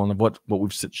touch on of what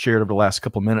we've shared over the last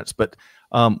couple of minutes. But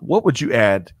what would you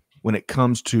add when it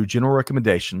comes to general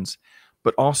recommendations,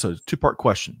 but also 2-part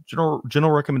question,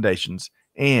 general recommendations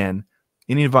and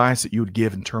any advice that you would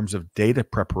give in terms of data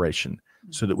preparation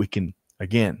so that we can,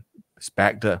 again, it's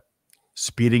back to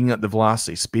speeding up the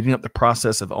velocity, speeding up the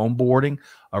process of onboarding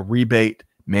a rebate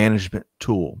management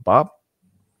tool. Bob?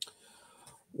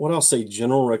 What I'll say,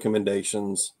 general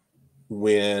recommendations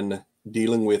when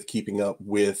dealing with keeping up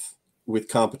with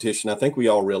competition. I think we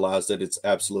all realize that it's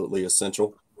absolutely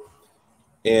essential.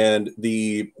 And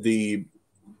the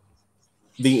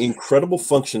incredible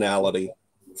functionality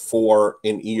for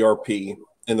an ERP,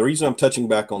 and the reason I'm touching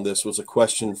back on this was a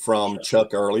question from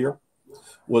Chuck earlier,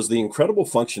 was the incredible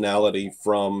functionality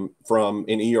from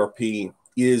an ERP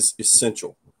is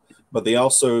essential, but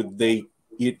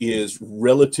it is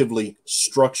relatively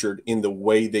structured in the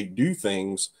way they do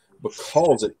things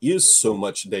because it is so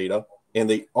much data and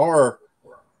they are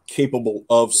capable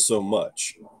of so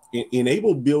much.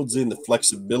 Enable builds in the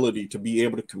flexibility to be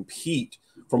able to compete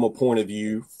from a point of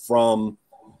view from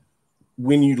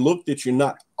when you look that you're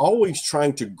not always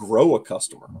trying to grow a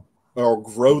customer or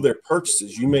grow their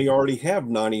purchases. You may already have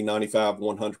 90, 95,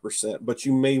 100%, but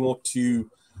you may want to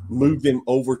move them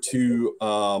over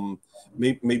to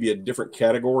maybe a different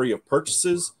category of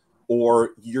purchases,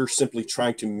 or you're simply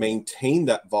trying to maintain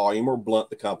that volume or blunt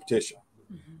the competition.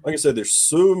 Like I said, there's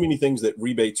so many things that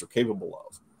rebates are capable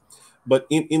of. But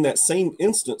in that same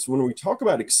instance, when we talk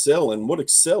about Excel and what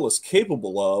Excel is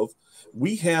capable of,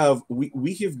 we have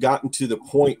gotten to the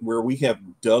point where we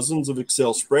have dozens of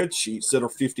Excel spreadsheets that are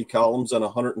 50 columns and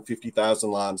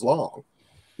 150,000 lines long.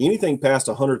 Anything past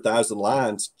 100,000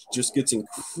 lines just gets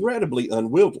incredibly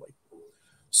unwieldy.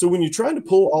 So when you're trying to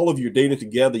pull all of your data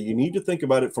together, you need to think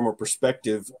about it from a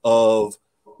perspective of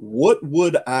what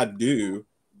would I do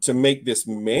to make this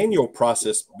manual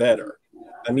process better?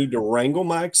 I need to wrangle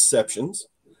my exceptions.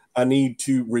 I need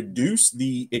to reduce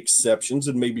the exceptions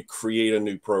and maybe create a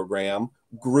new program,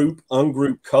 group,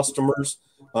 ungroup customers,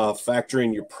 factor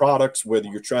in your products, whether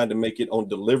you're trying to make it on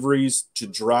deliveries to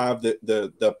drive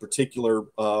the particular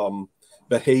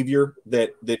behavior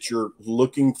that you're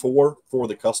looking for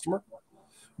the customer.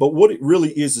 But what it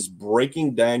really is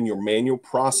breaking down your manual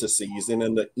processes. And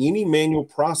in any manual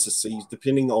processes,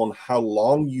 depending on how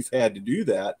long you've had to do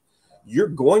that, you're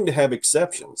going to have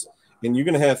exceptions. And you're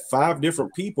going to have 5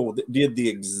 different people that did the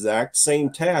exact same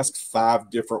task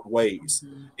 5 different ways.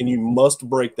 And you must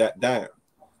break that down.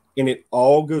 And it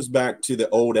all goes back to the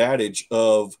old adage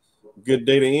of good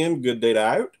data in, good data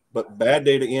out, but bad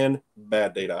data in,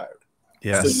 bad data out.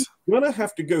 Yes. So you're going to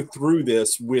have to go through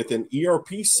this with an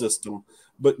ERP system,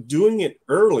 but doing it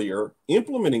earlier,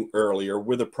 implementing earlier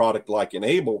with a product like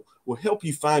Enable will help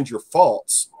you find your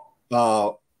faults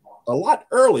a lot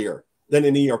earlier than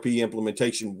an ERP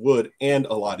implementation would, and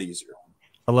a lot easier.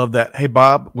 I love that. Hey,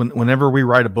 Bob, whenever we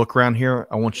write a book around here,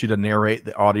 I want you to narrate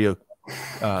the audio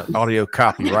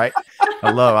copy, right?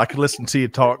 I could listen to you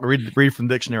talk, read from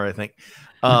the dictionary, I think.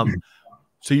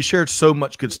 So you shared so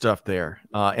much good stuff there.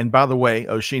 And by the way,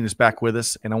 Oisin is back with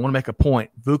us, and I want to make a point.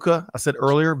 VUCA, I said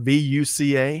earlier,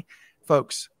 VUCA.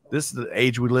 Folks, this is the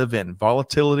age we live in.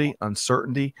 Volatility,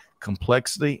 uncertainty,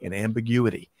 complexity, and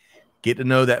ambiguity. Get to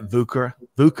know that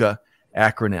VUCA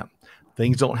acronym.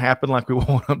 Things don't happen like we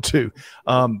want them to.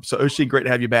 So Oisin, great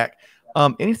to have you back.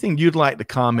 Anything you'd like to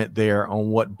comment there on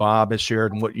what Bob has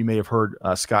shared and what you may have heard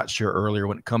Scott share earlier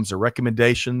when it comes to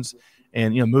recommendations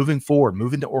and, moving forward,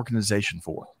 moving the organization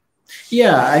forward?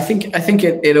 Yeah, I think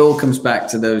it all comes back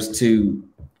to those two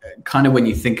kind of, when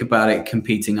you think about it,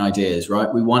 competing ideas,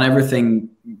 right? We want everything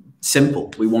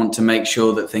simple. We want to make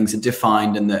sure that things are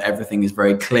defined and that everything is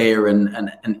very clear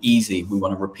and easy. We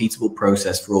want a repeatable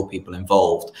process for all people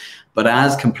involved. But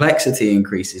as complexity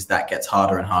increases, that gets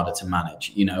harder and harder to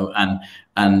manage,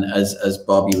 and as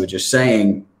Bob, you were just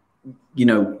saying,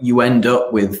 you end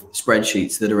up with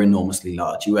spreadsheets that are enormously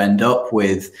large. You end up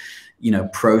with,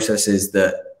 processes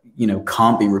that,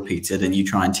 can't be repeated, and you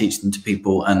try and teach them to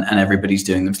people, and everybody's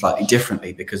doing them slightly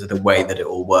differently because of the way that it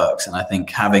all works. And I think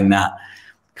having that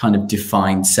kind of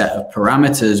defined set of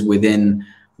parameters within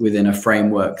a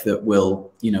framework that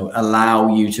will,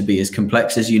 allow you to be as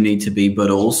complex as you need to be, but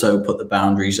also put the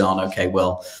boundaries on, okay,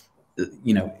 well,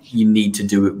 you need to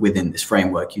do it within this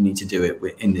framework. You need to do it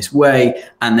in this way.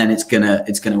 And then it's going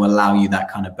to allow you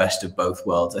that kind of best of both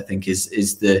worlds, I think is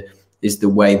the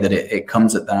way that it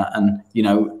comes at that. And,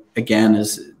 again,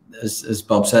 as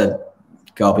Bob said,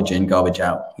 garbage in, garbage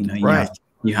out, right.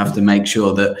 You have to make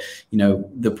sure that,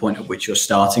 the point at which you're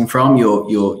starting from,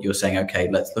 you're saying, okay,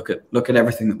 let's look at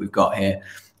everything that we've got here,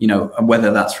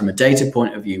 whether that's from a data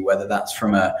point of view, whether that's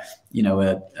from a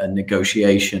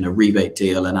negotiation, a rebate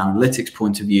deal, an analytics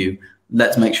point of view.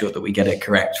 Let's make sure that we get it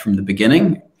correct from the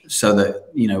beginning, so that,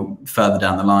 further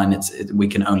down the line, we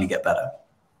can only get better.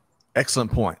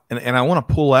 Excellent point. And I want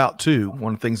to pull out too,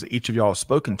 one of the things that each of y'all have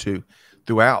spoken to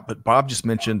throughout, but Bob just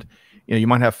mentioned, you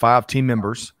might have 5 team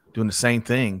members doing the same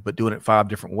thing, but doing it 5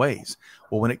 different ways.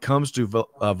 Well, when it comes to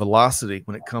velocity,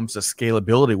 when it comes to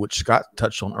scalability, which Scott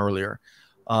touched on earlier,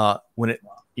 when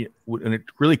it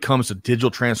really comes to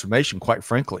digital transformation, quite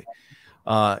frankly,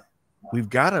 we've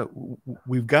got to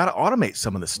automate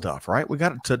some of this stuff, right? We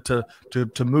got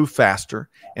to move faster,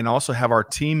 and also have our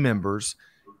team members,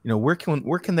 where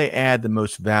can they add the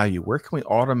most value? Where can we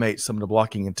automate some of the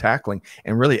blocking and tackling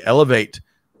and really elevate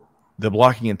the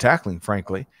blocking and tackling,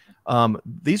 frankly?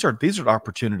 These are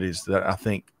opportunities that I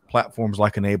think platforms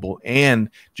like Enable and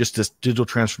just this digital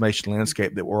transformation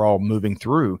landscape that we're all moving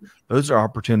through, those are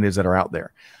opportunities that are out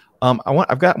there.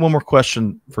 I've got one more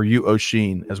question for you,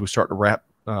 Oisin, as we start to wrap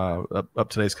up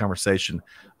today's conversation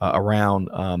around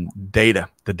the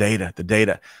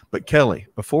data. But Kelly,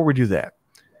 before we do that,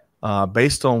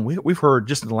 based on we've heard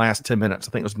just in the last 10 minutes,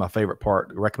 I think it was my favorite part,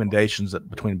 the recommendations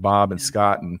between Bob and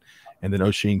Scott, and then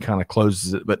Oisin kind of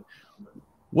closes it. But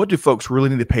what do folks really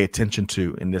need to pay attention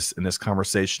to in this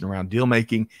conversation around deal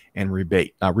making and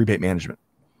rebate management?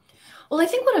 Well, I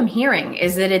think what I'm hearing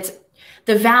is that it's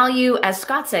the value, as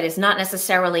Scott said, is not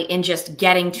necessarily in just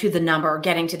getting to the number or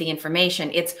getting to the information.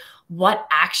 It's what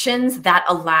actions that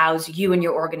allows you and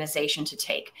your organization to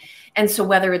take. And so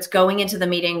whether it's going into the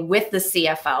meeting with the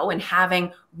CFO and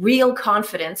having real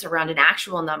confidence around an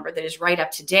actual number that is right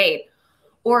up to date,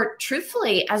 or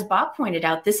truthfully, as Bob pointed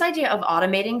out, this idea of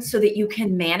automating so that you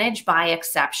can manage by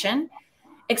exception.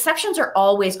 Exceptions are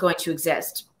always going to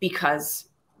exist because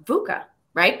VUCA,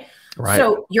 right? Right.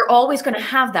 So you're always going to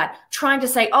have that, trying to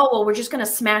say, oh, well, we're just going to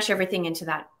smash everything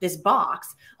into this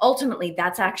box. Ultimately,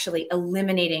 that's actually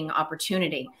eliminating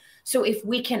opportunity. So if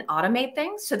we can automate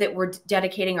things so that we're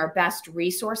dedicating our best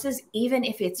resources, even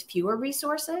if it's fewer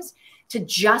resources, to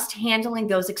just handling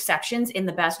those exceptions in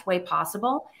the best way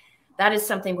possible, that is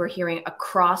something we're hearing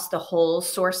across the whole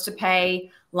source to pay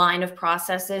line of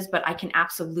processes, but I can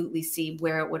absolutely see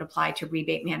where it would apply to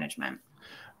rebate management.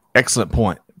 Excellent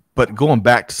point. But going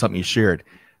back to something you shared,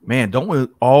 man, don't we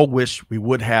all wish we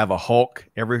would have a Hulk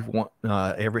every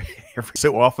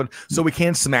so often so we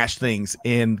can smash things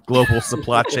in global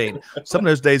supply chain? Some of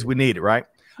those days we need it, right?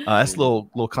 That's a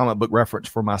little comic book reference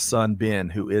for my son, Ben,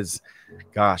 who is,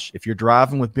 gosh, if you're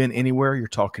driving with Ben anywhere, you're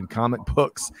talking comic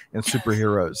books and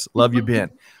superheroes. Love you,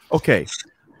 Ben. Okay.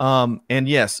 And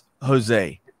yes,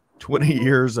 Jose, 20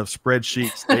 years of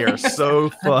spreadsheets. They are so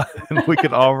fun. We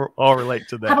can all relate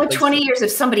to that. How about 20 years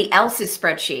of somebody else's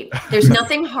spreadsheet? There's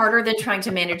nothing harder than trying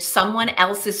to manage someone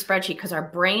else's spreadsheet because our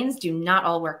brains do not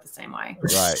all work the same way.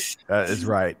 Right. That is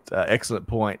right. Excellent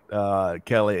point,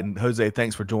 Kelly. And Jose,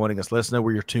 thanks for joining us. Let us know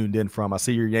where you're tuned in from. I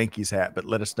see your Yankees hat, but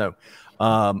let us know.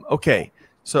 Okay.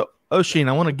 So, Oisin,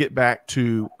 I want to get back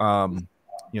to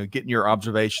getting your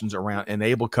observations around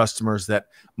enable customers that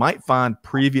might find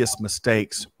previous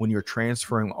mistakes when you're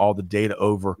transferring all the data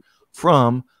over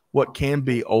from what can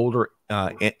be older,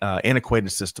 antiquated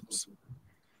systems.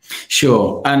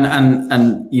 Sure.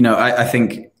 And I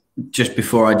think just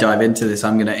before I dive into this,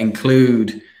 I'm going to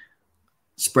include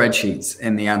spreadsheets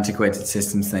in the antiquated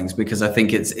systems things, because I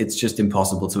think it's just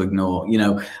impossible to ignore.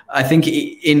 I think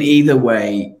in either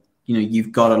way,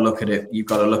 you've got to look at it. You've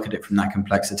got to look at it from that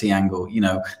complexity angle.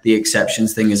 The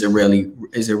exceptions thing is a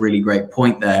really great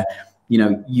point there.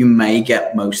 You may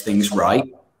get most things right,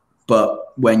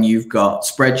 but when you've got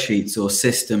spreadsheets or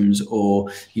systems or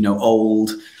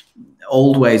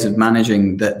old ways of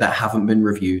managing that haven't been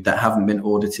reviewed, that haven't been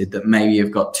audited, that maybe have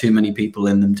got too many people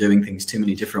in them doing things too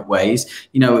many different ways,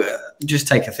 just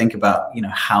take a think about,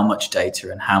 how much data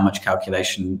and how much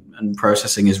calculation and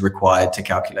processing is required to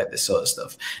calculate this sort of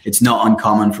stuff. It's not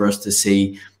uncommon for us to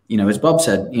see, as Bob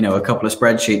said, a couple of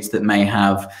spreadsheets that may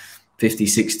have 50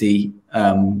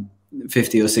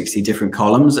 or 60 different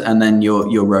columns, and then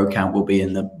your row count will be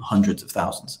in the hundreds of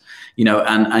thousands,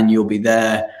 and you'll be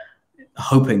there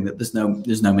hoping that there's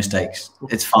no mistakes.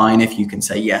 It's fine if you can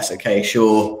say, yes, okay,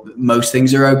 sure, most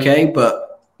things are okay,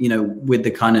 but with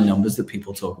the kind of numbers that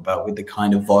people talk about, with the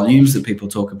kind of volumes that people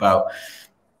talk about,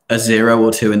 a 0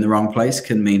 or 2 in the wrong place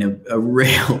can mean a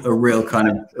real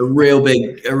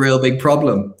big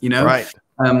problem, Right.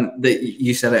 That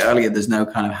you said it earlier, there's no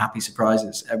kind of happy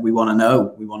surprises. We want to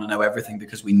know everything,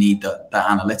 because we need that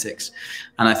analytics.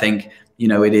 And I think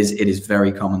it is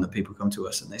very common that people come to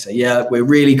us and they say, yeah, we're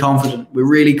really confident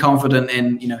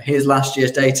in, here's last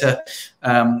year's data.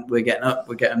 We're getting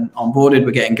onboarded,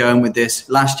 we're getting going with this.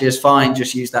 Last year's fine,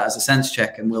 just use that as a sense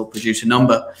check and we'll produce a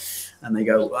number. And they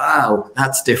go, wow,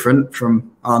 that's different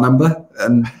from our number.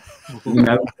 And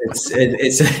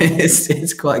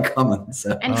it's quite common.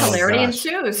 So. And hilarity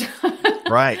ensues.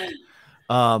 Right.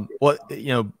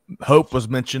 Hope was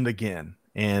mentioned again.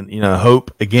 And,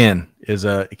 hope, again,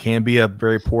 it can be a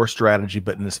very poor strategy,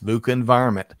 but in this VUCA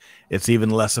environment, it's even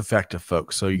less effective,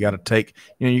 folks. So you got to take,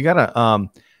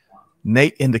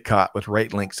 Nate Endicott with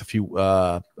Rate Links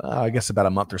I guess about a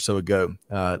month or so ago,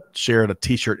 shared a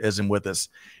t-shirt-ism with us.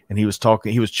 And he was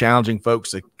challenging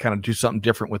folks to kind of do something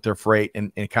different with their freight.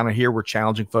 And kind of here, we're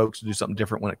challenging folks to do something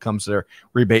different when it comes to their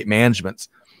rebate management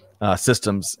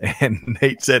systems. And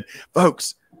Nate said,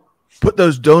 folks, put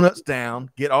those donuts down,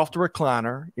 get off the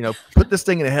recliner, put this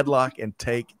thing in a headlock and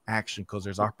take action, because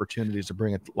there's opportunities to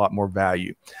bring a lot more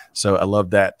value. So I love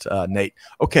that, Nate.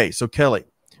 Okay, so Kelly,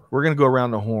 we're going to go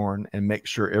around the horn and make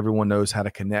sure everyone knows how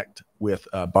to connect with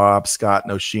Bob, Scott,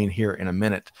 and Oisin here in a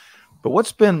minute. But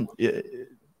what's been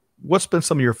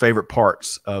some of your favorite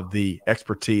parts of the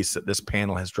expertise that this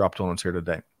panel has dropped on us here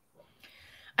today?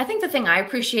 I think the thing I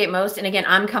appreciate most, and again,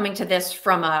 I'm coming to this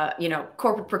from a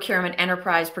corporate procurement,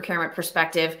 enterprise procurement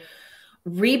perspective,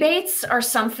 rebates are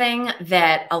something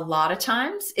that a lot of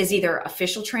times is either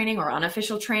official training or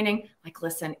unofficial training. Like,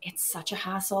 listen, it's such a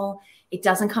hassle. It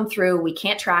doesn't come through. We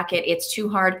can't track it. It's too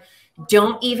hard.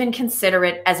 Don't even consider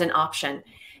it as an option.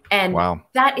 And wow,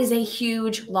 that is a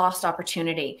huge lost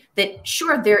opportunity. That,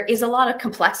 sure, there is a lot of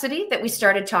complexity that we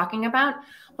started talking about,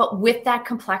 but with that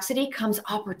complexity comes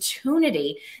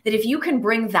opportunity, that if you can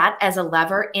bring that as a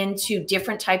lever into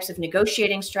different types of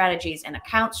negotiating strategies and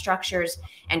account structures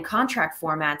and contract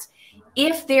formats,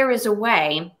 if there is a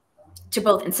way to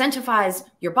both incentivize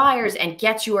your buyers and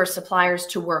get your suppliers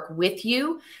to work with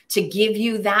you, to give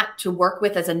you that to work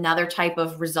with as another type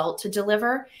of result to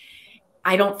deliver,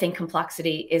 I don't think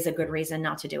complexity is a good reason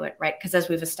not to do it, right? Because as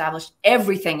we've established,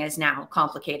 everything is now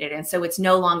complicated. And so it's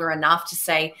no longer enough to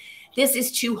say, this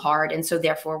is too hard, and so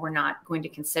therefore we're not going to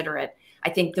consider it. I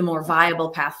think the more viable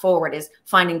path forward is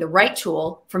finding the right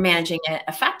tool for managing it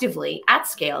effectively at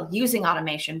scale, using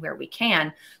automation where we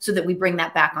can, so that we bring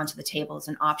that back onto the table as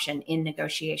an option in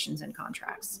negotiations and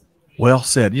contracts. Well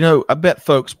said. I bet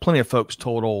plenty of folks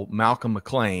told old Malcolm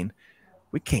McLean,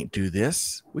 we can't do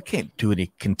this. We can't do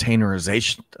any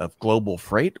containerization of global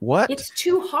freight. What? It's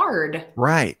too hard.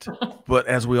 Right. But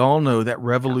as we all know, that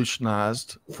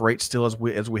revolutionized freight still as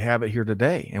we have it here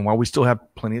today. And while we still have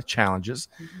plenty of challenges,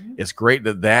 it's great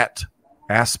that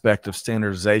aspect of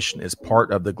standardization is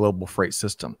part of the global freight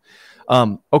system.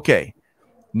 Okay.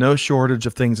 No shortage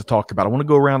of things to talk about. I want to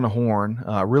go around the horn.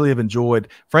 I really have enjoyed,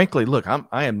 frankly, look,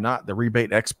 I am not the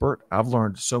rebate expert. I've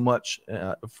learned so much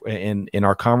in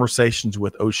our conversations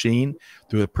with Oisin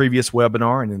through the previous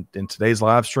webinar and in today's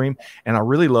live stream. And I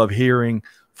really love hearing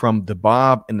from the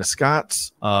Bob and the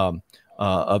Scotts of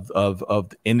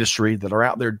the industry that are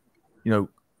out there,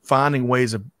 finding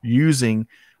ways of using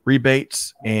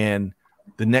rebates and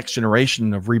the next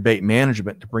generation of rebate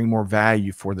management to bring more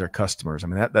value for their customers. I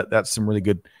mean, that's some really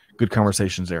good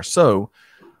conversations there. So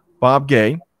Bob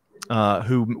Gay,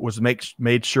 who was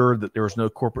made sure that there was no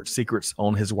corporate secrets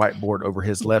on his whiteboard over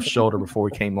his left shoulder before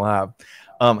we came live.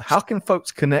 How can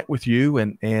folks connect with you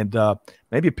and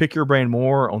maybe pick your brain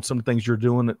more on some of the things you're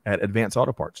doing at Advanced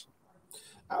Auto Parts?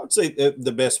 I would say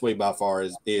the best way by far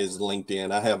is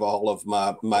LinkedIn. I have all of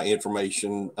my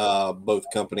information, both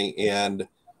company and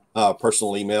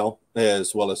personal email,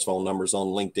 as well as phone numbers on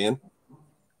LinkedIn.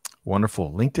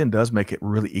 Wonderful. LinkedIn does make it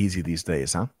really easy these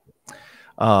days, huh?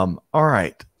 All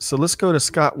right. So let's go to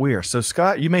Scott Weir. So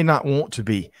Scott, you may not want to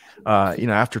be,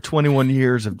 after 21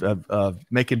 years of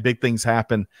making big things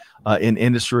happen in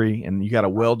industry, and you got a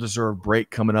well-deserved break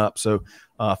coming up. So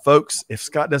folks, if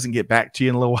Scott doesn't get back to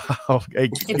you in a little while, hey,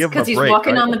 it's because he's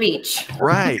walking on the beach.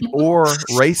 Right. Or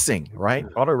racing, right?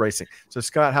 Auto racing. So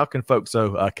Scott, how can folks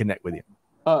connect with you?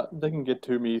 They can get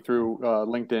to me through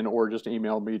LinkedIn or just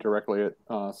email me directly at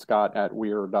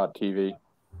scott@weir.tv.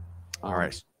 All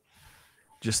right.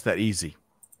 Just that easy.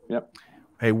 Yep.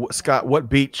 Hey, Scott, what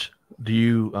beach do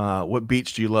you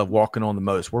love walking on the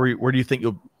most? Where do you think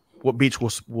what beach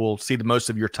will see the most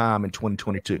of your time in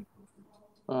 2022?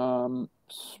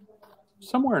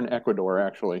 Somewhere in Ecuador,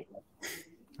 actually.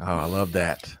 Oh, I love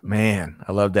that, man.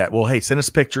 I love that. Well, hey, send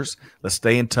us pictures. Let's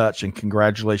stay in touch, and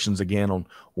congratulations again on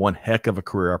one heck of a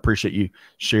career. I appreciate you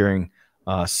sharing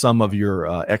some of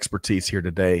your expertise here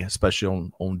today,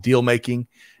 especially on deal making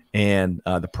and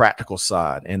the practical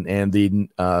side and the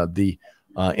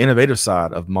innovative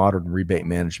side of modern rebate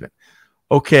management.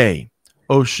 Okay,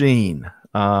 Oisin,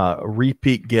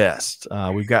 repeat guest.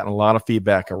 We've gotten a lot of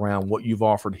feedback around what you've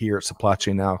offered here at Supply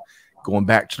Chain Now, going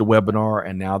back to the webinar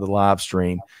and now the live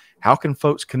stream. How can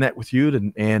folks connect with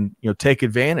you and take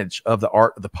advantage of the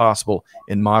art of the possible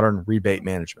in modern rebate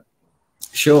management?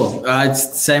 Sure. It's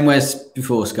the same way as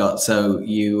before, Scott. So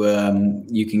you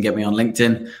can get me on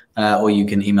LinkedIn or you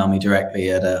can email me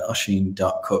directly at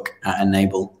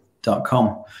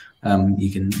oisin.cooke@enable.com.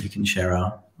 You can share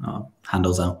our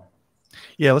handles out.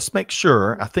 Yeah, let's make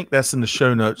sure. I think that's in the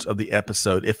show notes of the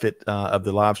episode, of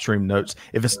the live stream notes.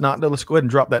 If it's not, though, let's go ahead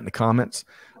and drop that in the comments.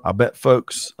 I bet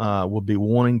folks will be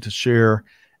wanting to share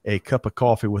a cup of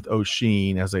coffee with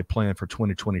Oisin as they plan for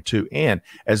 2022. And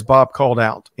as Bob called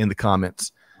out in the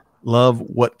comments, love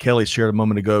what Kelly shared a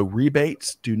moment ago.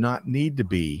 Rebates do not need to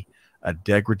be a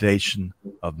degradation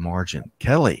of margin.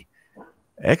 Kelly,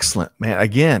 excellent, man.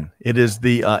 Again, it is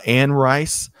the Ann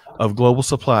Rice of global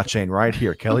supply chain right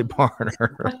here, Kelly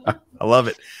Barner. I love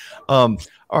it. All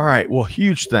right. Well,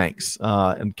 huge thanks.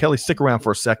 And Kelly, stick around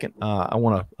for a second. I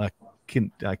want to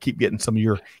keep getting some of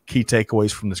your key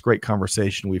takeaways from this great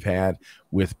conversation we've had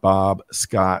with Bob,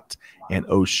 Scott, and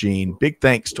Oisin. Big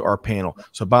thanks to our panel.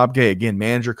 So Bob Gay, again,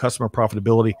 manager, customer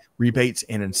profitability, rebates,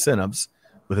 and incentives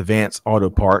with Advanced Auto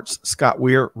Parts. Scott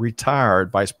Weir,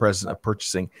 retired vice president of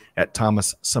purchasing at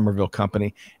Thomas Sommerville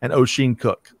Company, and Oisin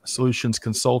Cooke, solutions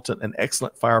consultant and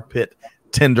excellent fire pit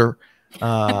tender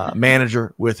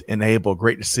manager with Enable.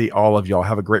 Great to see all of y'all.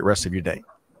 Have a great rest of your day.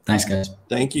 Thanks, guys.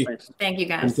 Thank you. Thank you,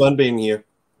 guys. It's fun being here.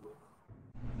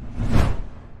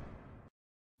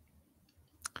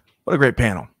 What a great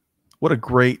panel. What a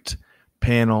great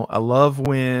panel. I love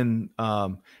when,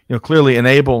 clearly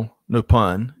Enable, no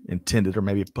pun intended, or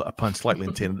maybe a pun slightly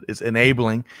intended, is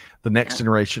enabling the next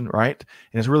generation, right?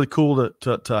 And it's really cool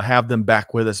to have them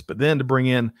back with us, but then to bring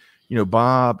in,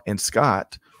 Bob and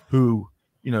Scott, who,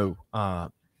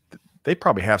 they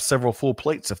probably have several full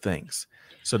plates of things.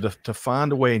 So to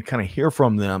find a way and kind of hear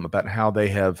from them about how they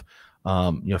have,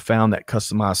 found that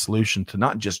customized solution to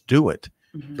not just do it,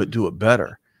 but do it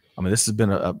better. I mean, this has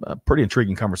been a pretty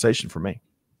intriguing conversation for me.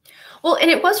 Well,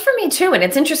 and it was for me too. And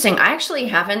it's interesting. I actually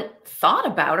haven't thought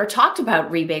about or talked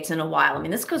about rebates in a while. I mean,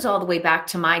 this goes all the way back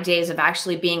to my days of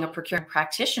actually being a procurement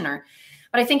practitioner.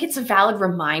 But I think it's a valid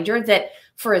reminder that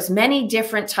for as many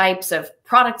different types of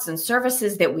products and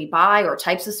services that we buy, or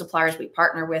types of suppliers we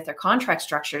partner with, or contract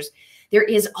structures, there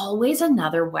is always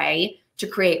another way to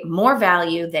create more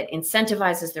value that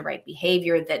incentivizes the right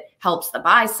behavior, that helps the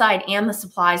buy side and the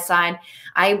supply side.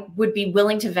 I would be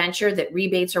willing to venture that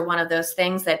rebates are one of those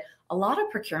things that a lot of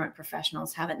procurement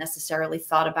professionals haven't necessarily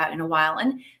thought about in a while.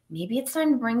 And maybe it's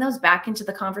time to bring those back into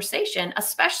the conversation,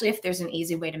 especially if there's an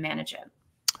easy way to manage it.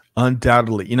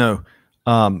 Undoubtedly.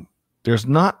 There's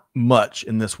not much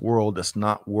in this world that's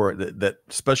not worth that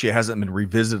especially hasn't been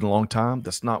revisited in a long time,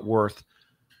 that's not worth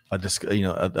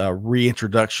a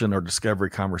reintroduction or discovery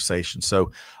conversation.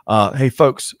 So, hey,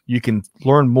 folks, you can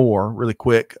learn more really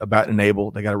quick about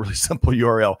Enable. They got a really simple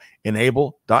URL,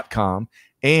 enable.com,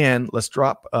 And let's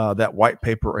drop that white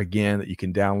paper again that you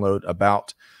can download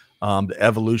about the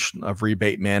evolution of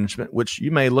rebate management, which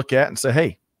you may look at and say,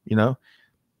 hey, you know,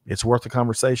 it's worth a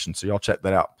conversation. So y'all check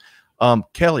that out.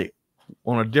 Kelly,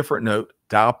 on a different note,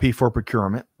 dial P for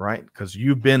procurement, right? Because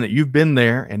you've been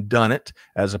there and done it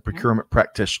as a procurement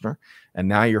practitioner, and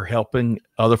now you're helping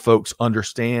other folks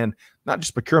understand not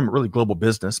just procurement, really global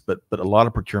business, but a lot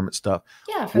of procurement stuff.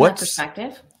 Yeah, from that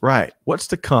perspective. Right. What's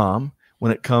to come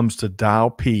when it comes to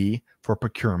dial P for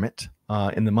procurement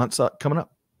in the months coming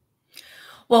up?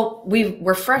 Well,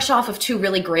 we're fresh off of two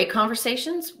really great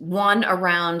conversations, one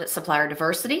around supplier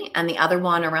diversity and the other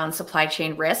one around supply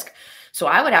chain risk. So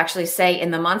I would actually say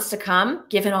in the months to come,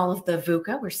 given all of the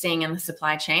VUCA we're seeing in the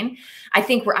supply chain, I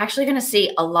think we're actually going to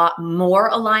see a lot more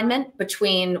alignment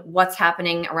between what's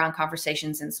happening around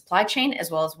conversations in supply chain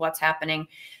as well as what's happening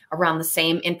around the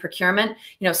same in procurement.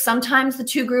 You know, sometimes the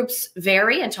two groups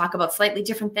vary and talk about slightly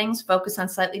different things, focus on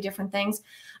slightly different things.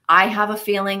 I have a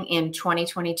feeling in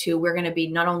 2022, we're going to be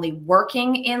not only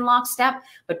working in lockstep,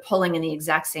 but pulling in the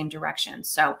exact same direction.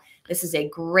 So this is a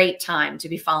great time to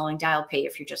be following Dial P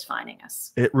if you're just finding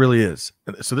us. It really is.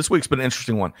 So this week's been an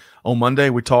interesting one. On Monday,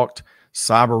 we talked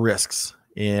cyber risks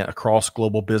across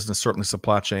global business, certainly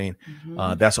supply chain.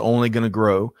 That's only going to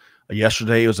grow.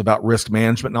 Yesterday, it was about risk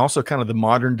management and also kind of the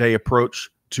modern day approach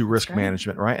to risk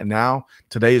management, right? And now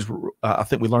today is, I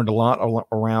think we learned a lot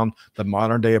around the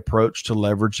modern day approach to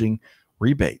leveraging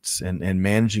rebates and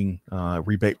managing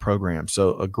rebate programs.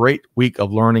 So a great week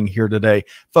of learning here today.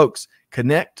 Folks,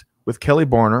 connect with Kelly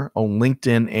Barner on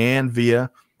LinkedIn and via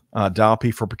Dial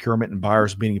P for Procurement and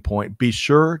Buyers Meeting Point. Be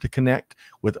sure to connect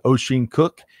with Oisin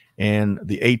Cooke and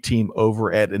the A-team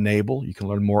over at Enable. You can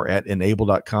learn more at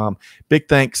enable.com. Big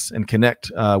thanks, and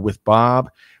connect with Bob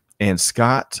and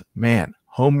Scott. Man,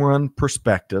 home run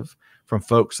perspective from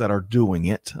folks that are doing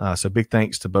it. So big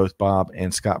thanks to both Bob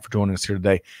and Scott for joining us here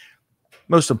today.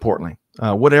 Most importantly,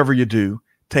 whatever you do,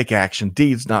 take action,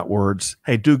 deeds, not words.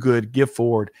 Hey, do good, give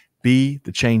forward, be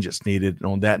the change that's needed. And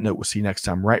on that note, we'll see you next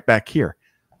time right back here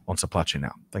on Supply Chain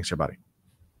Now. Thanks, everybody.